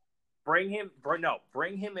 Bring him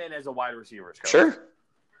in as a wide receivers coach. Sure.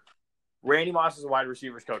 Randy Moss as a wide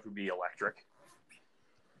receivers coach would be electric.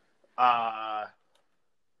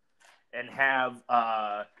 And have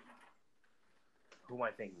who am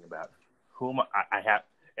I thinking about? I have,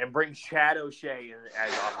 and bring Chad O'Shea in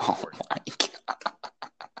as offensive coordinator.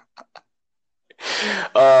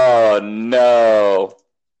 Oh no!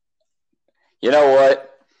 You know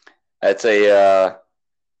what? That's a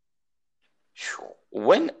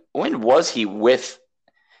when was he with?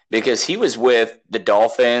 Because he was with the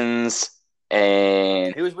Dolphins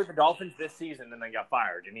and... He was with the Dolphins this season, then they got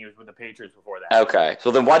fired, and he was with the Patriots before that. Okay.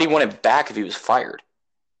 So then why do you want him back if he was fired?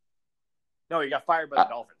 No, he got fired by the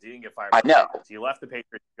Dolphins. He didn't get fired by the know. Patriots. He left the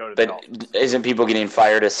Patriots to go to the Dolphins. But isn't people getting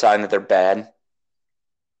fired a sign that they're bad?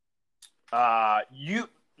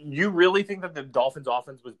 You really think that the Dolphins'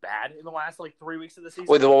 offense was bad in the last 3 weeks of the season?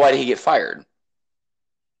 Well, why did he get fired?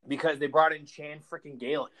 Because they brought in Chan freaking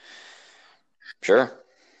Gailey. Sure.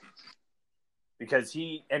 Because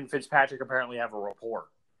he and Fitzpatrick apparently have a rapport.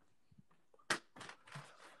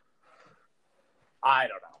 I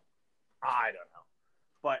don't know.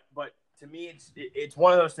 But to me, it's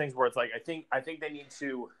one of those things where it's like I think they need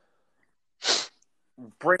to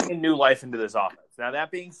bring in new life into this offense. Now that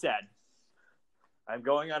being said, I'm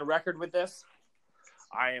going on record with this.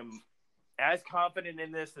 I am as confident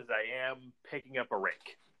in this as I am picking up a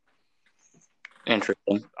rake.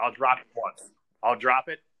 Interesting. I'll drop it once. I'll drop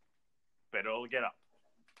it, but it'll get up.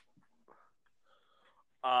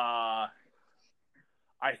 I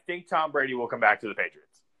think Tom Brady will come back to the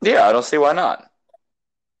Patriots. Yeah, I don't see why not.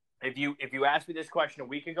 If you asked me this question a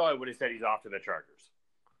week ago, I would have said he's off to the Chargers.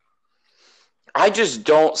 I just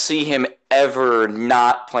don't see him ever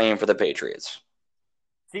not playing for the Patriots.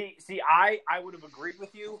 See, I would have agreed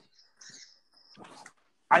with you.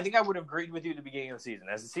 I think I would have agreed with you at the beginning of the season.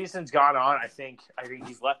 As the season's gone on, I think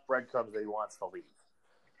he's left breadcrumbs that he wants to leave.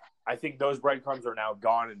 I think those breadcrumbs are now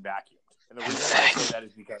gone and vacuumed. And the reason I say that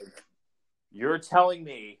is because you're telling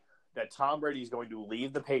me that Tom Brady is going to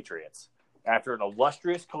leave the Patriots after an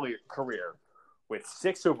illustrious career with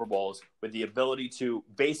 6 Super Bowls, with the ability to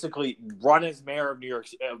basically run as mayor of New York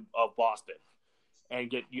of Boston and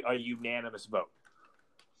get a unanimous vote.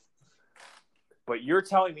 But you're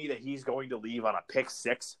telling me that he's going to leave on a pick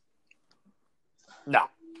 6? No.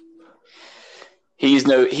 He's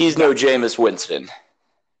no Jameis Winston.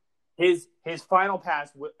 His final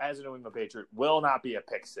pass as a New England Patriot will not be a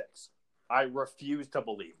pick 6. I refuse to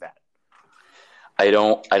believe that. I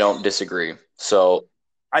don't disagree. So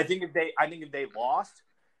I think if they lost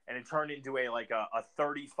and it turned into a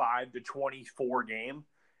 35-24 game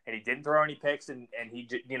and he didn't throw any picks and he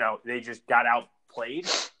they just got outplayed,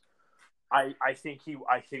 I think he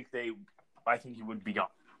would be gone.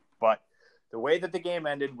 But the way that the game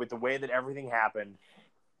ended, with the way that everything happened,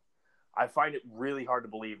 I find it really hard to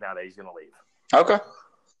believe now that he's going to leave. Okay.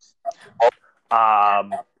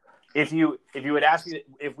 If you had asked me,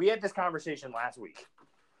 if we had this conversation last week,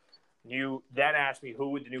 you then asked me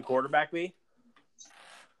who would the new quarterback be,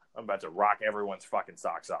 I'm about to rock everyone's fucking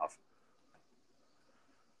socks off.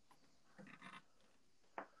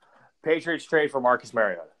 Patriots trade for Marcus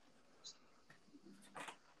Mariota.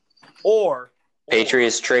 Or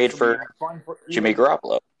Patriots trade for Jimmy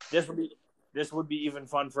Garoppolo. This would be even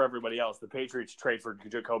fun for everybody else. The Patriots trade for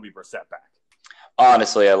Jacoby Brissett back.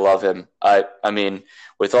 Honestly, I love him. I mean,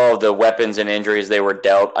 with all the weapons and injuries they were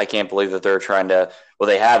dealt, I can't believe that they're trying to. Well,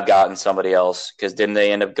 they have gotten somebody else, because didn't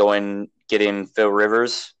they end up getting Phil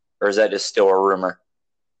Rivers, or is that just still a rumor?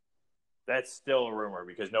 That's still a rumor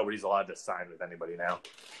because nobody's allowed to sign with anybody now.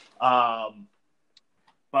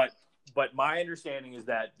 But my understanding is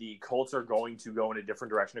that the Colts are going to go in a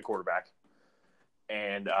different direction at quarterback,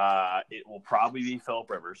 and it will probably be Philip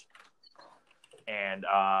Rivers. And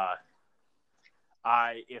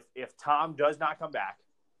if Tom does not come back,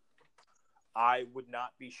 I would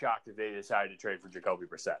not be shocked if they decided to trade for Jacoby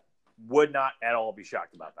Brissett. Would not at all be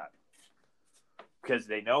shocked about that. Because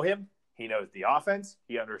they know him, he knows the offense,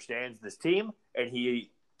 he understands this team, and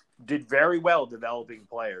he did very well developing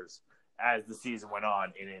players as the season went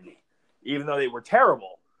on in Indy. Even though they were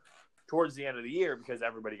terrible towards the end of the year because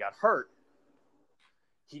everybody got hurt,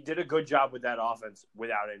 he did a good job with that offense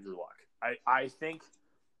without Andrew Luck. I think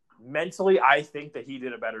mentally, I think that he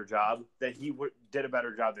did a better job. That he did a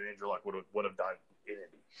better job than Andrew Luck would have done in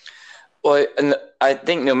Indy. Well, and I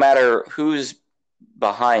think no matter who's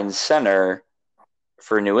behind center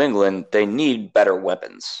for New England, they need better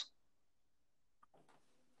weapons.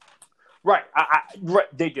 Right.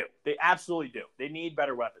 They do. They absolutely do. They need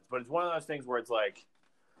better weapons. But it's one of those things where it's like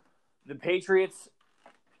the Patriots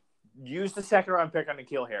used the second-round pick on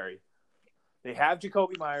N'Keal Harry. They have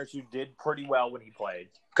Jacoby Myers, who did pretty well when he played.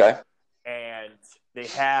 Okay. And they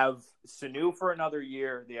have Sanu for another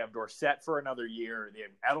year. They have Dorsett for another year. They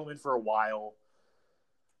have Edelman for a while.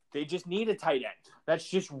 They just need a tight end. That's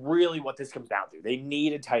just really what this comes down to. They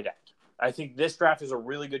need a tight end. I think this draft is a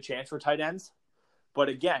really good chance for tight ends. But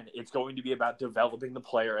again, it's going to be about developing the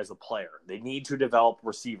player as a player. They need to develop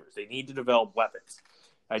receivers. They need to develop weapons.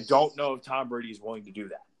 I don't know if Tom Brady is willing to do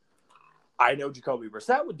that. I know Jacoby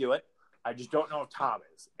Brissett would do it. I just don't know if Tom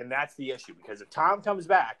is. And that's the issue, because if Tom comes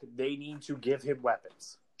back, they need to give him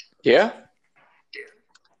weapons. Yeah.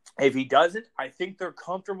 If he doesn't, I think they're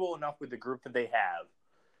comfortable enough with the group that they have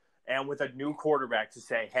and with a new quarterback to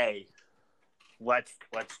say, hey, let's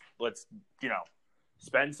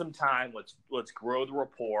spend some time. Let's grow the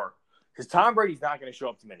rapport. Because Tom Brady's not going to show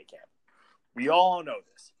up to minicamp. We all know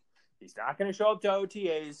this. He's not going to show up to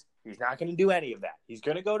OTAs. He's not going to do any of that. He's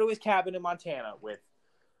going to go to his cabin in Montana with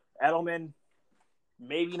Edelman,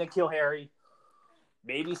 maybe N'Keal Harry,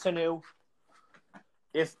 maybe Sanu,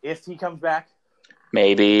 if he comes back.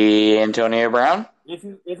 Maybe Antonio Brown. If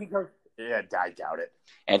he comes, yeah, I doubt it.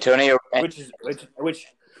 Antonio,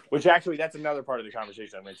 which actually that's another part of the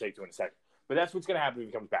conversation I'm going to take to in a second. But that's what's going to happen if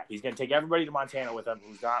he comes back. He's going to take everybody to Montana with him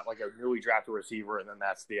who's not like a newly drafted receiver, and then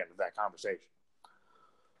that's the end of that conversation.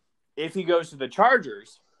 If he goes to the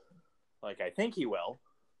Chargers, like I think he will,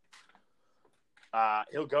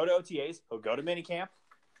 he'll go to OTAs. He'll go to minicamp.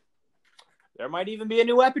 There might even be a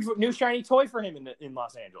new shiny toy for him in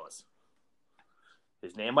Los Angeles.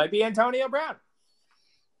 His name might be Antonio Brown.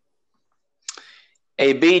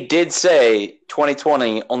 AB did say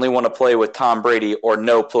 2020 only want to play with Tom Brady or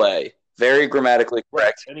no play. Very grammatically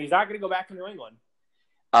correct. And he's not going to go back to New England.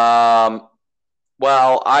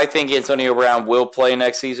 Well, I think Antonio Brown will play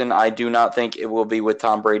next season. I do not think it will be with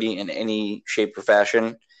Tom Brady in any shape or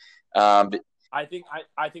fashion. I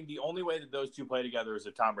think the only way that those two play together is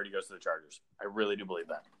if Tom Brady goes to the Chargers. I really do believe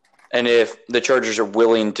that. And if the Chargers are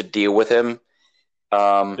willing to deal with him.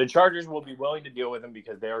 The Chargers will be willing to deal with him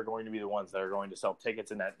because they are going to be the ones that are going to sell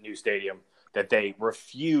tickets in that new stadium that they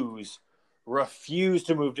refuse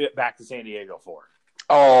to move back to San Diego for.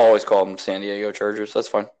 I'll always call them San Diego Chargers. That's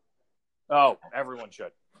fine. Oh, everyone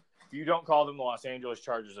should. If you don't call them the Los Angeles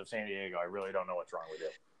Chargers of San Diego, I really don't know what's wrong with you.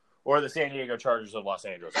 Or the San Diego Chargers of Los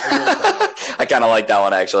Angeles. I really don't know what's wrong. I kind of like that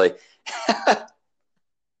one, actually.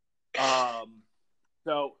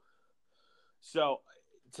 So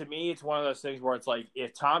to me, it's one of those things where it's like,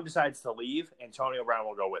 if Tom decides to leave, Antonio Brown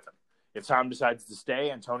will go with him. If Tom decides to stay,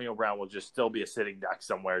 Antonio Brown will just still be a sitting duck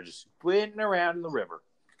somewhere, just squinting around in the river.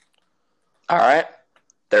 All right.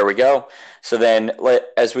 There we go. So then,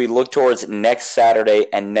 as we look towards next Saturday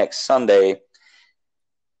and next Sunday,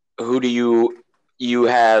 who do you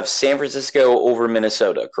have San Francisco over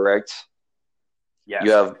Minnesota, correct? Yes.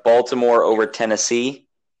 You have Baltimore over Tennessee?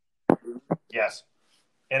 Yes.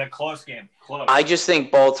 In a close game. Close. I just think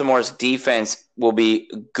Baltimore's defense will be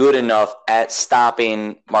good enough at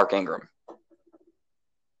stopping Mark Ingram.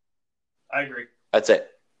 I agree. That's it.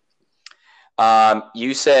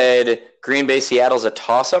 You said Green Bay Seattle's a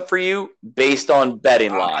toss-up for you based on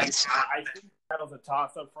betting lines. I think Seattle's a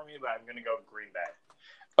toss-up for me, but I'm going to go Green Bay.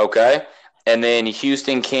 Okay. And then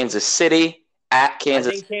Houston, Kansas City at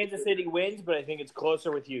Kansas. I think Kansas City wins, but I think it's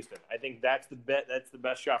closer with Houston. I think that's the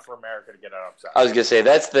best shot for America to get an upset. I was going to say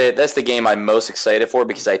that's the game I'm most excited for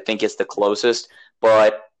because I think it's the closest.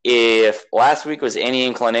 But if last week was any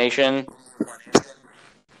inclination,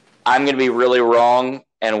 I'm going to be really wrong,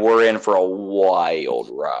 and we're in for a wild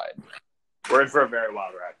ride. We're in for a very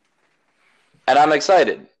wild ride. And I'm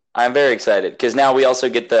excited. I'm very excited because now we also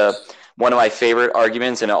get one of my favorite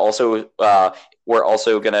arguments, and also we're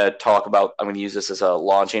also going to talk about – I'm going to use this as a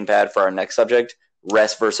launching pad for our next subject,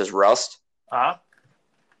 rest versus rust. Uh-huh.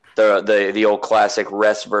 The old classic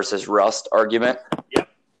rest versus rust argument. Yep.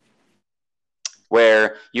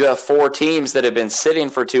 Where you have 4 teams that have been sitting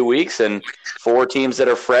for 2 weeks and 4 teams that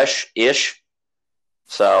are fresh-ish.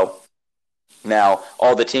 So now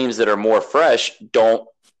all the teams that are more fresh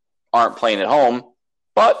aren't playing at home,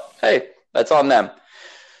 but hey, that's on them.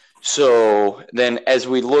 So then as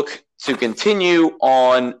we look to continue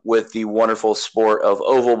on with the wonderful sport of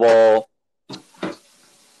oval ball,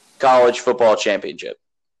 college football championship.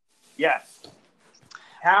 Yes.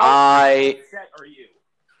 How upset are you?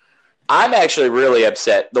 I'm actually really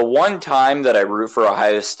upset. The one time that I root for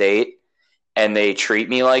Ohio State and they treat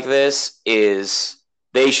me like this is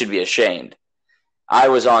they should be ashamed. I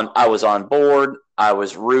was on board. I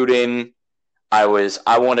was rooting. I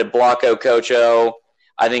wanted Blanco Cocho.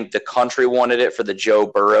 I think the country wanted it for the Joe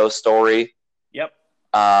Burrow story. Yep.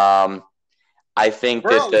 I think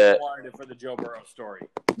Burrow that wanted it for the Joe Burrow story.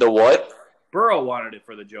 The what? Burrow wanted it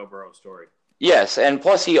for the Joe Burrow story. Yes, and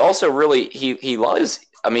plus he also really he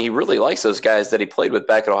really likes those guys that he played with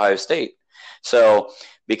back at Ohio State. So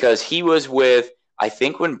because he was with, I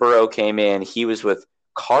think when Burrow came in, he was with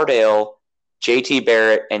Cardale, JT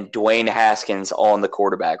Barrett, and Dwayne Haskins all in the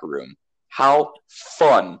quarterback room. How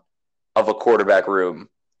fun of a quarterback room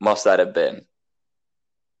must that have been?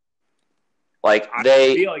 Like I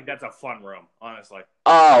feel like that's a fun room, honestly.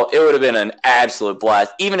 Oh, it would have been an absolute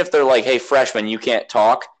blast. Even if they're like, "Hey, freshman, you can't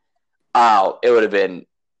talk." Oh, it would have been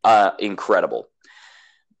incredible.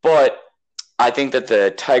 But I think that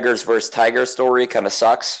the Tigers versus Tigers story kind of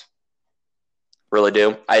sucks. Really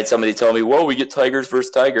do. I had somebody tell me, "Whoa, we get Tigers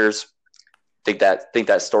versus Tigers." Think that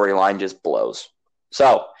storyline just blows.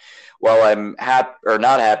 So, while I'm happy or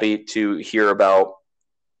not happy to hear about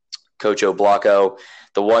Coach Oblaco,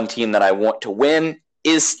 the one team that I want to win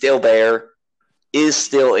is still there, is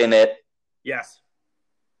still in it. Yes.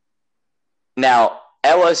 Now,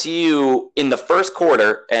 LSU in the first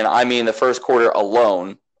quarter, and I mean the first quarter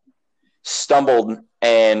alone, stumbled,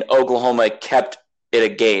 and Oklahoma kept it a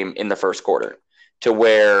game in the first quarter to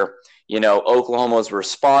where, Oklahoma was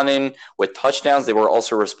responding with touchdowns. They were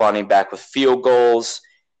also responding back with field goals.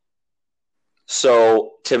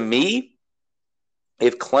 So, to me,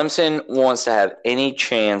 if Clemson wants to have any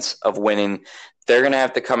chance of winning, they're going to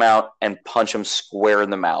have to come out and punch them square in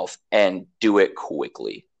the mouth and do it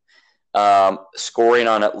quickly. Scoring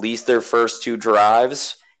on at least their first two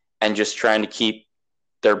drives and just trying to keep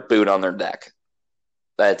their boot on their neck.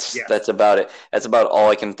 That's about it. That's about all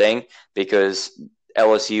I can think, because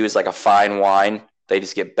LSU is like a fine wine. They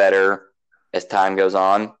just get better as time goes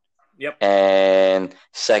on. Yep. And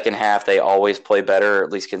second half, they always play better, or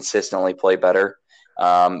at least consistently play better.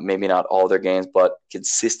 Maybe not all their games, but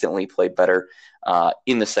consistently play better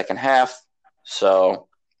in the second half. So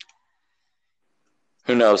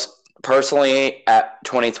who knows? Personally, at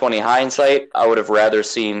 2020 hindsight, I would have rather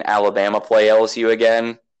seen Alabama play LSU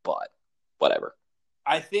again, but whatever.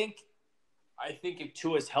 I think if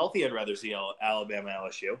Tua's healthy, I'd rather see Alabama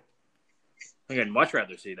LSU. I'd much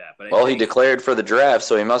rather see that. But he declared for the draft,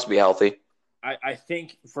 so he must be healthy. I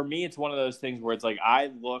think for me, it's one of those things where it's like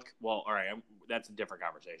I look. Well, all right, that's a different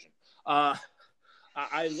conversation.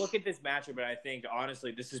 I look at this matchup, and I think,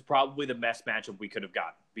 honestly, this is probably the best matchup we could have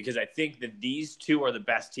gotten, because I think that these two are the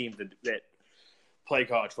best teams that play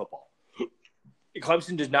college football.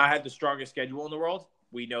 Clemson does not have the strongest schedule in the world.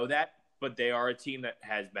 We know that, but they are a team that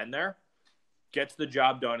has been there, gets the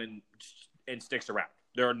job done, and sticks around.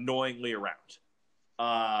 They're annoyingly around.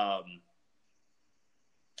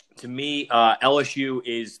 To me, LSU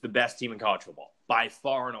is the best team in college football by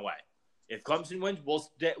far and away. If Clemson wins,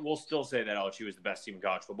 we'll still say that LSU is the best team in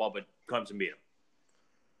college football, but Clemson beat them.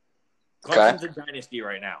 Clemson's a dynasty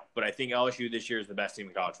right now, but I think LSU this year is the best team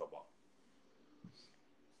in college football.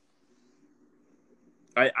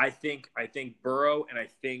 I think Burrow, and I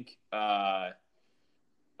think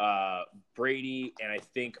Brady, and I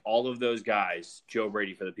think all of those guys, Joe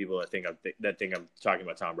Brady for the people that think I'm talking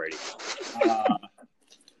about Tom Brady.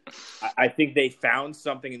 I think they found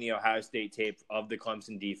something in the Ohio State tape of the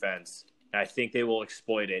Clemson defense, and I think they will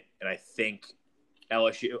exploit it. And I think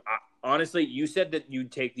LSU honestly, you said that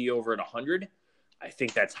you'd take the over at 100. I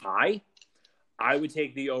think that's high. I would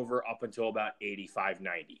take the over up until about 85,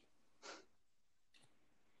 90.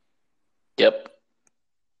 Yep.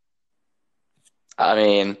 I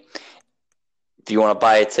mean, if you want to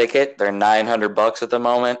buy a ticket, they're $900 at the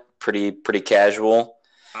moment. Pretty casual.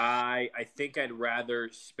 I think I'd rather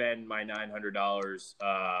spend my $900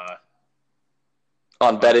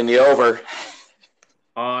 on betting the over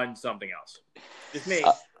on something else. Just me.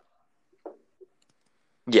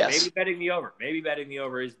 Yes. Maybe betting the over. Maybe betting the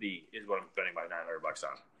over is what I'm spending my $900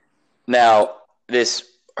 on. Now, this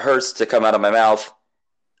hurts to come out of my mouth.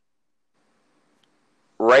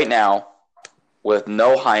 Right now, with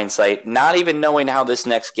no hindsight, not even knowing how this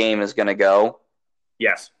next game is going to go.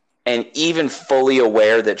 Yes. And even fully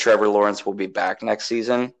aware that Trevor Lawrence will be back next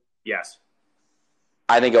season. Yes.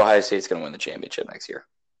 I think Ohio State's going to win the championship next year.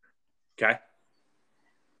 Okay.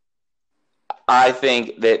 I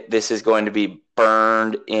think that this is going to be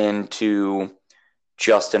burned into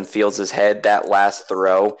Justin Fields' head, that last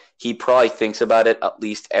throw. He probably thinks about it at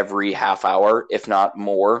least every half hour, if not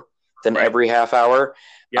more than every half hour.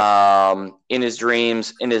 Yep. In his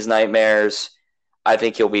dreams, in his nightmares. I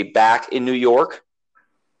think he'll be back in New York.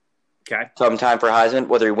 Okay. Sometime for Heisman.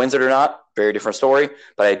 Whether he wins it or not, very different story.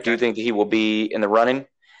 But I do think that he will be in the running.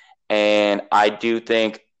 And I do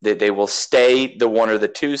think that they will stay the 1 or the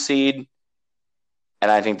 2 seed. And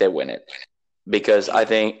I think they win it. Because I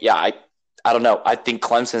think, I don't know. I think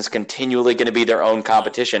Clemson's continually going to be their own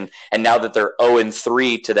competition. And now that they're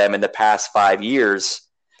 0-3 to them in the past 5 years,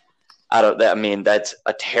 that's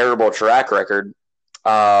a terrible track record.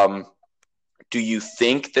 Do you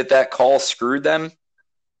think that call screwed them?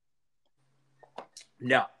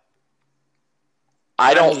 No.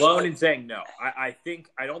 I'm alone in saying no. I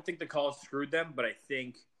don't think the call screwed them, but I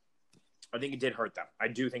think it did hurt them. I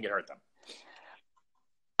do think it hurt them.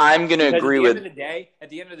 I'm going to Because agree at with. the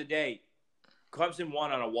end of the day, Clemson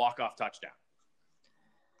won on a walk-off touchdown.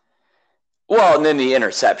 Well, and then the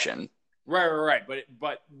interception. Right.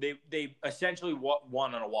 But they essentially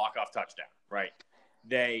won on a walk-off touchdown, right?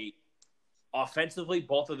 They offensively,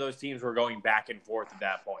 both of those teams were going back and forth at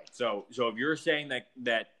that point. So if you're saying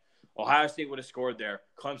that Ohio State would have scored there,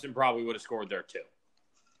 Clemson probably would have scored there too.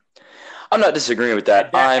 I'm not disagreeing with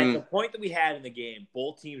that. At the point that we had in the game,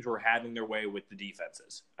 both teams were having their way with the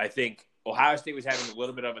defenses. I think Ohio State was having a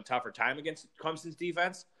little bit of a tougher time against Clemson's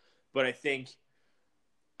defense, but I think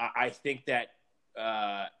that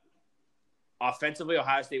offensively,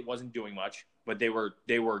 Ohio State wasn't doing much, but they were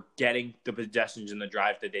getting the possessions and the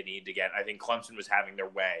drives that they needed to get. I think Clemson was having their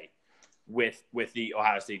way with the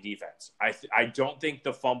Ohio State defense. I don't think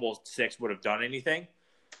the fumble 6 would have done anything.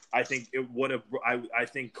 I think it would have. I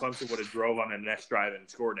think Clemson would have drove on the next drive and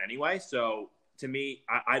scored anyway. So to me,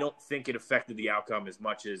 I don't think it affected the outcome as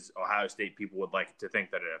much as Ohio State people would like to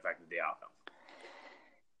think that it affected the outcome.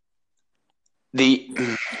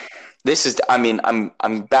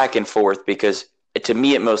 I'm back and forth because to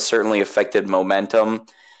me it most certainly affected momentum,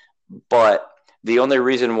 but the only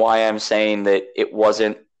reason why I'm saying that it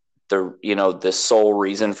wasn't the sole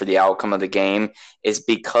reason for the outcome of the game is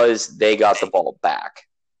because they got the ball back.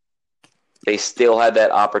 They still had that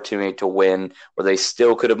opportunity to win, where they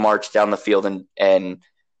still could have marched down the field and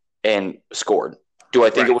scored. Do I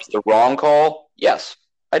think it was the wrong call? Yes,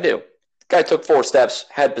 I do. Guy took 4 steps,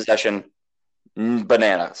 had possession,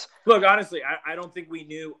 bananas. Look, honestly, I don't think we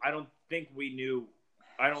knew. I don't think we know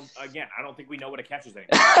what a catch is anymore.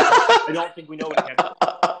 I don't think we know what a catch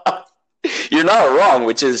is. You're not wrong,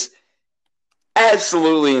 which is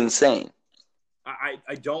absolutely insane.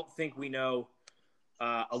 I don't think we know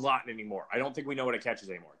a lot anymore. I don't think we know what a catch is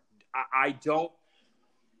anymore. I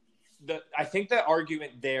think the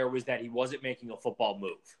argument there was that he wasn't making a football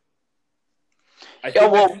move. What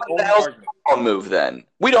the hell's a football move then?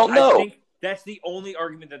 We don't know. I think that's the only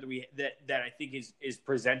argument that I think is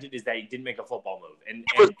presented, is that he didn't make a football move. And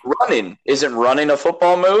he was running. Isn't running a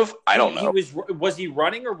football move? I don't know. Was he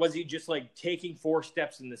running, or was he just like taking 4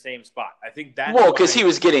 steps in the same spot? I think that's because he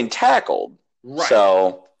was getting tackled. Right.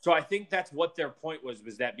 So I think that's what their point was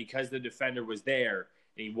that because the defender was there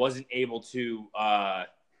and he wasn't able to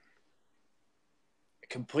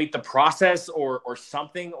complete the process or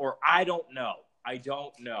something, or I don't know. I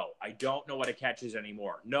don't know what a catch is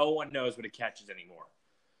anymore. No one knows what a catch is anymore.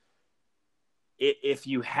 If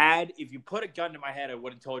you put a gun to my head, I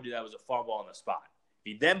would have told you that was a fumble on the spot.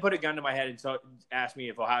 If you then put a gun to my head and asked me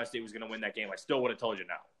if Ohio State was going to win that game, I still would have told you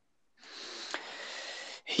no.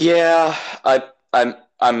 Yeah, I'm I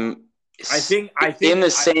think in the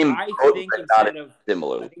same. I think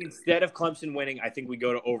instead of Clemson winning, I think we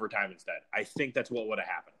go to overtime instead. I think that's what would have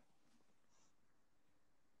happened.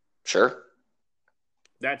 Sure.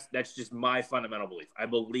 That's just my fundamental belief. I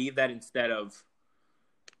believe that instead of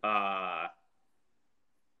Clemson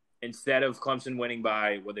winning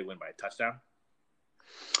by, what they win by, a touchdown?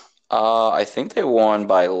 I think they won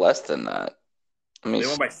by less than that. They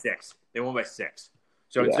won by 6.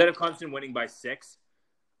 So instead of Clemson winning by 6,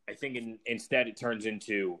 I think instead it turns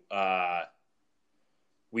into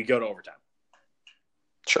we go to overtime.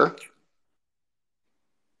 Sure.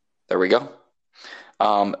 There we go.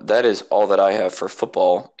 That is all that I have for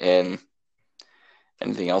football, and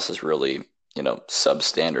anything else is really,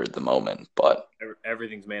 substandard at the moment. But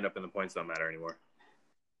everything's made up and the points don't matter anymore.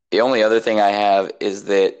 The only other thing I have is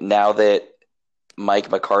that now that Mike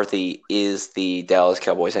McCarthy is the Dallas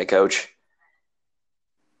Cowboys head coach,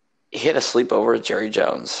 he had a sleepover with Jerry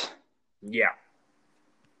Jones. Yeah.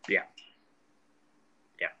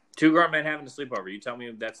 2 grown men having a sleepover. You tell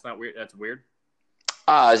me that's not weird? That's weird?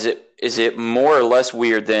 Is it more or less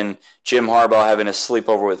weird than Jim Harbaugh having a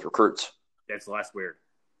sleepover with recruits? It's less weird.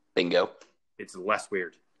 Bingo. It's less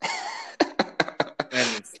weird.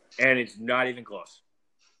 and it's not even close.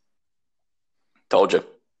 Told you.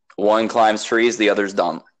 One climbs trees, the other's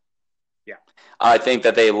dumb. Yeah. I think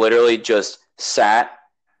that they literally just sat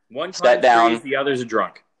down. Trees, the other's a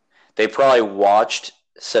drunk. They probably watched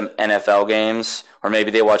some NFL games, or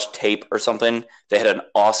maybe they watched tape or something. They had an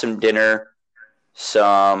awesome dinner.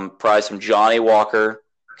 Probably some Johnny Walker,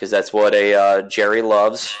 because that's what a Jerry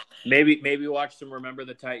loves. Maybe watch some Remember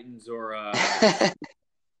the Titans or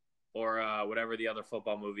whatever the other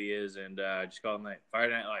football movie is, and just call it night.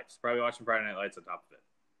 Friday Night Lights. Probably watch some Friday Night Lights on top of it.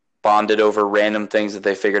 Bonded over random things that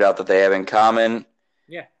they figured out that they have in common.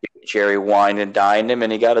 Yeah. Jerry wined and dined him,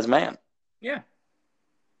 and he got his man. Yeah.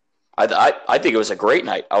 I think it was a great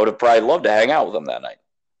night. I would have probably loved to hang out with him that night.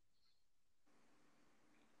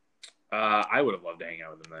 I would have loved to hang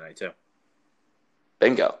out with him that night too.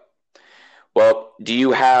 Bingo. Well, do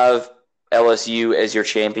you have LSU as your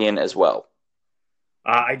champion as well?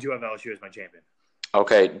 I do have LSU as my champion.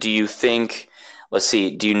 Okay. Do you think? Let's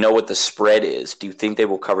see. Do you know what the spread is? Do you think they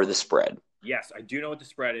will cover the spread? Yes, I do know what the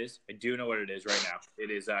spread is. I do know what it is right now. It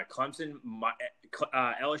is Clemson,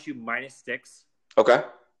 LSU -6. Okay.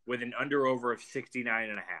 With an under-over of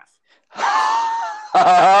 69.5.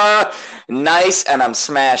 Nice, and I'm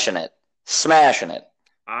smashing it. Smashing it.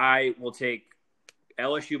 I will take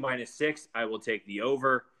LSU -6. I will take the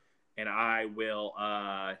over, and I will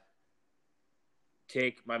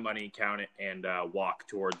take my money, count it, and walk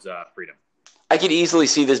towards freedom. I could easily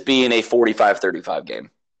see this being a 45-35 game.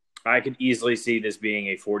 I could easily see this being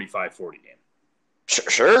a 45-40 game.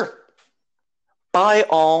 Sure. By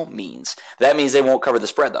all means. That means they won't cover the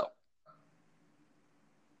spread, though.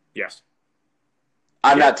 Yes.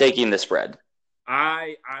 I'm not taking the spread.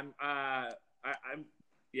 I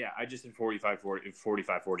just did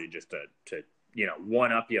 45-40 just to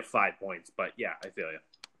one up you 5 points. But yeah, I feel you.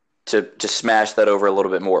 To smash that over a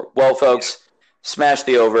little bit more. Well, folks, smash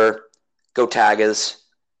the over. Go Tigers.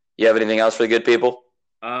 You have anything else for the good people?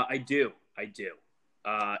 I do.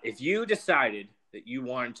 If you decided that you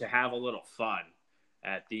wanted to have a little fun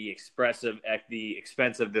at the expense of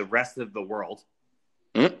the rest of the world,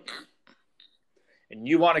 and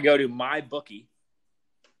you want to go to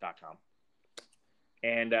mybookie.com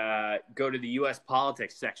and go to the U.S.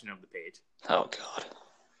 politics section of the page. Oh, God.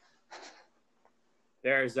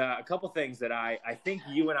 There's a couple things that I think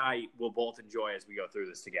you and I will both enjoy as we go through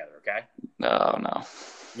this together, okay? No.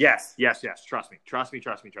 Yes. Trust me.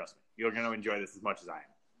 You're going to enjoy this as much as I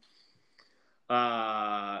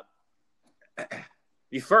am.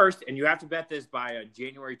 The first, and you have to bet this by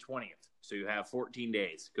January 20th, so you have 14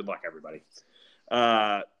 days. Good luck, everybody.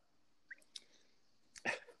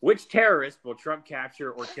 Which terrorist will Trump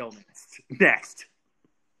capture or kill next?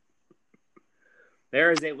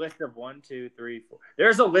 There is a list of 1, 2, 3, 4.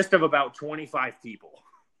 There's a list of about 25 people.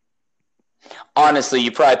 Honestly,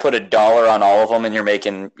 you probably put $1 on all of them, and you're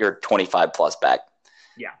making your 25 plus back.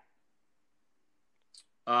 Yeah.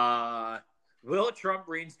 Will Trump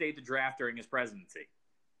reinstate the draft during his presidency?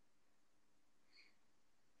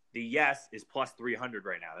 The yes is plus 300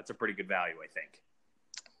 right now. That's a pretty good value, I think.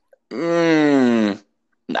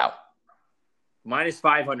 No. Minus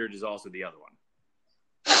 500 is also the other one.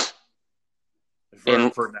 For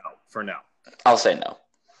no. I'll say no.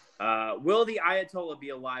 Will the Ayatollah be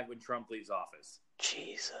alive when Trump leaves office?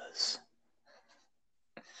 Jesus.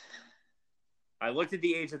 I looked at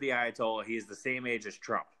the age of the Ayatollah. He is the same age as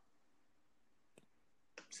Trump.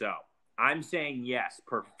 So I'm saying yes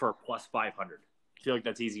for plus 500. I feel like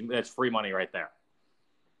that's easy. That's free money right there.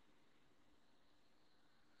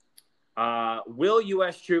 Will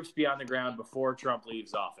U.S. troops be on the ground before Trump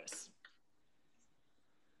leaves office?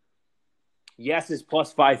 Yes is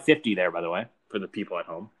plus 550 there, by the way, for the people at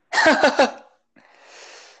home.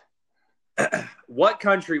 What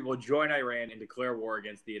country will join Iran and declare war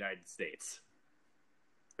against the United States?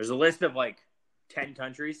 There's a list of like 10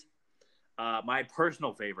 countries. My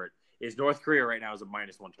personal favorite is North Korea right now is a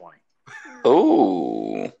minus 120.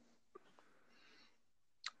 Ooh.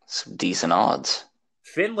 Some decent odds.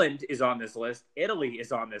 Finland is on this list. Italy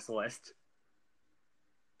is on this list.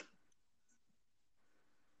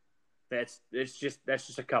 That's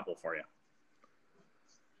just a couple for you.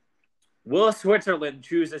 Will Switzerland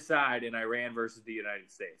choose a side in Iran versus the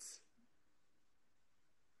United States?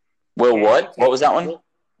 Will what? What was that one?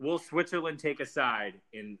 Will Switzerland take a side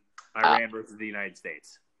in Iran versus the United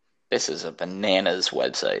States? This is a bananas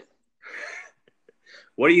website.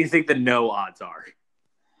 What do you think the no odds are?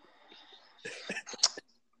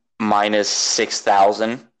 Minus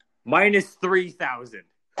 6,000. Minus 3,000.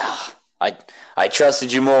 I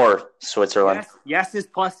trusted you more, Switzerland. Yes is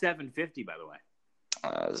plus 750, by the way.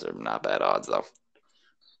 Those are not bad odds, though.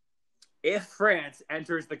 If France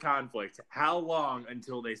enters the conflict, how long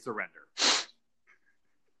until they surrender?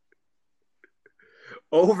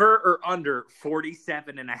 Over or under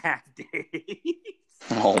 47 and a half days?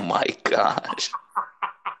 Oh, my gosh.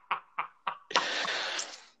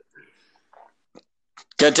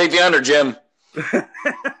 Gonna take the under, Jim.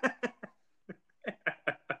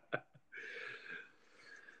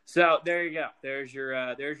 So there you go. There's your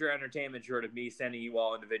entertainment short of me sending you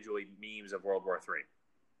all individually memes of World War III.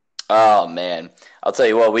 Oh, man. I'll tell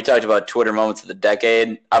you what, we talked about Twitter moments of the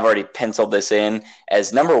decade. I've already penciled this in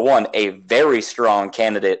as, number one, a very strong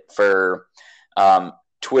candidate for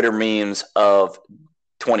Twitter memes of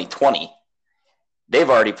 2020. They've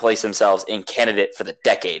already placed themselves in candidate for the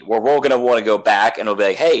decade, where we're going to want to go back and we'll be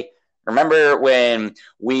like, hey, Remember when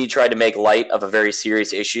we tried to make light of a very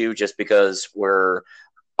serious issue just because we're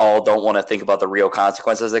all don't want to think about the real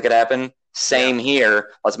consequences that could happen? Same here.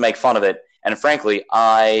 Let's make fun of it. And frankly,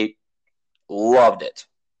 I loved it.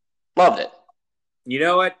 Loved it. You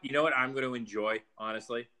know what? You know what I'm going to enjoy,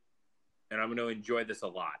 honestly? And I'm going to enjoy this a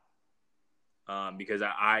lot. Because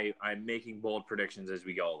I'm making bold predictions as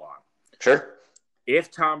we go along. Sure. If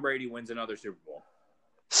Tom Brady wins another Super Bowl.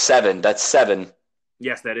 7. That's 7.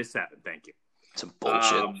 Yes, that is 7. Thank you. Some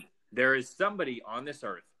bullshit. There is somebody on this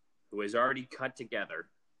earth who has already cut together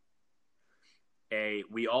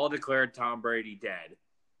we all declared Tom Brady dead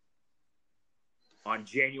on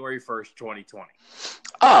January 1st, 2020.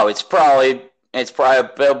 Oh, it's probably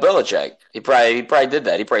Bill Belichick. He probably did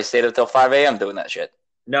that. He probably stayed up till 5 a.m. doing that shit.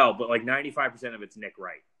 No, but like 95% of it's Nick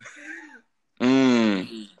Wright.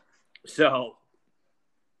 So,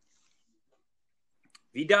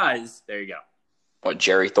 if he does, there you go. What,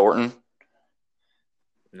 Jerry Thornton?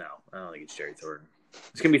 No, I don't think it's Jerry Thornton.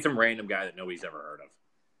 It's going to be some random guy that nobody's ever heard of.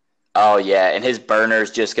 Oh, yeah, and his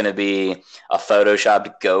burner's just going to be a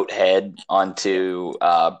Photoshopped goat head onto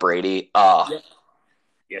Brady. Oh. Yep.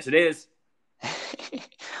 Yes, it is.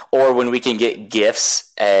 Or when we can get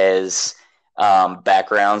GIFs as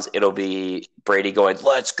backgrounds, it'll be Brady going,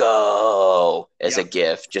 "Let's go," as a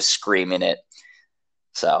GIF, just screaming it.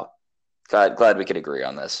 So, glad we could agree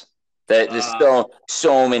on this. There's still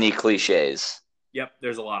so many cliches. Yep,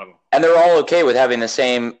 there's a lot of them. And they're all okay with having the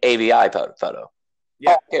same AVI photo.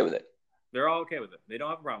 Yeah, okay with it. They're all okay with it. They don't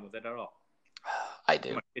have a problem with it at all. I do.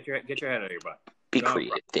 Come on, get your head out of your butt. Be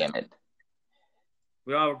creative, damn it.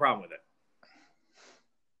 We don't have a problem with it.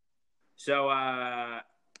 So, I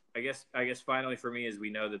guess finally for me is we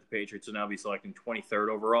know that the Patriots will now be selecting 23rd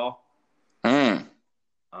overall. A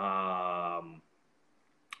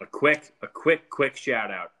quick shout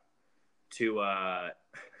out to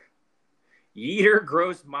Yetur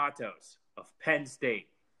Gross-Matos of Penn State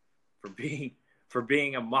for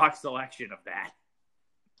being a mock selection of that.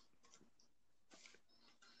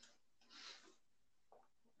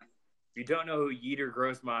 If you don't know who Yetur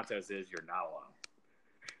Gross-Matos is, you're not alone.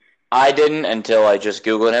 I didn't until I just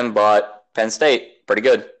Googled him, but Penn State, pretty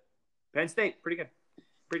good. Penn State, pretty good.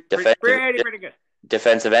 Pretty good.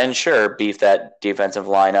 Defensive end, sure. Beef that defensive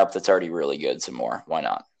lineup that's already really good some more. Why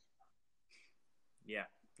not? Yeah.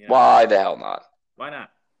 Why the hell not? Why not?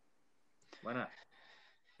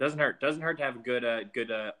 Doesn't hurt. Doesn't hurt to have a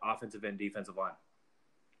good offensive and defensive line.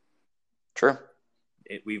 True.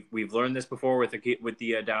 We've learned this before with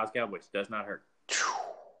the Dallas Cowboys. Does not hurt.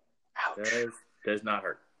 Ouch. Does not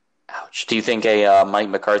hurt. Ouch. Do you think Mike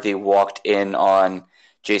McCarthy walked in on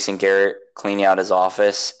Jason Garrett cleaning out his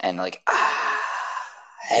office and like,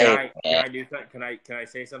 hey, can I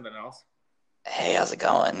say something else? Hey, how's it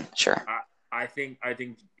going? Sure. I think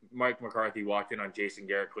Mike McCarthy walked in on Jason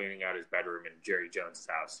Garrett cleaning out his bedroom in Jerry Jones'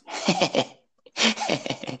 house.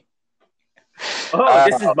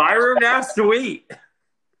 This is my room now? Sweet.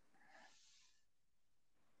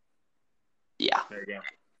 Yeah. There you go.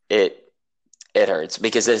 It hurts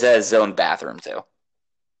because it has its own bathroom too.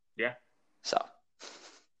 Yeah. So,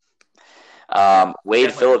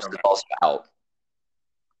 Wade Phillips is also out.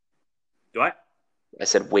 What? I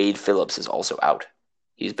said Wade Phillips is also out.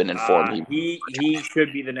 He's been informed. He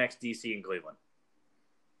should be the next DC in Cleveland.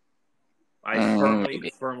 I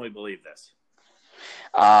firmly believe this.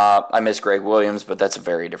 I miss Greg Williams, but that's a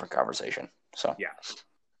very different conversation. So yeah.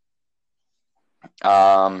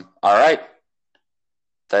 All right.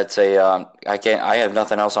 That's I have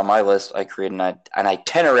nothing else on my list. I created an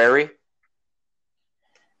itinerary.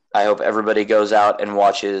 I hope everybody goes out and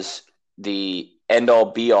watches the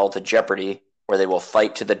end-all be-all to Jeopardy, where they will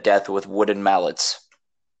fight to the death with wooden mallets.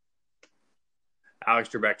 Alex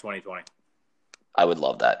Trebek 2020. I would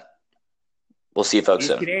love that. We'll see you folks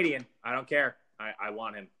soon. He's Canadian. I don't care. I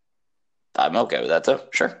want him. I'm okay with that, too.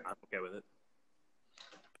 Sure. I'm okay with it.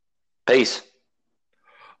 Peace.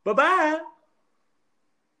 Bye-bye.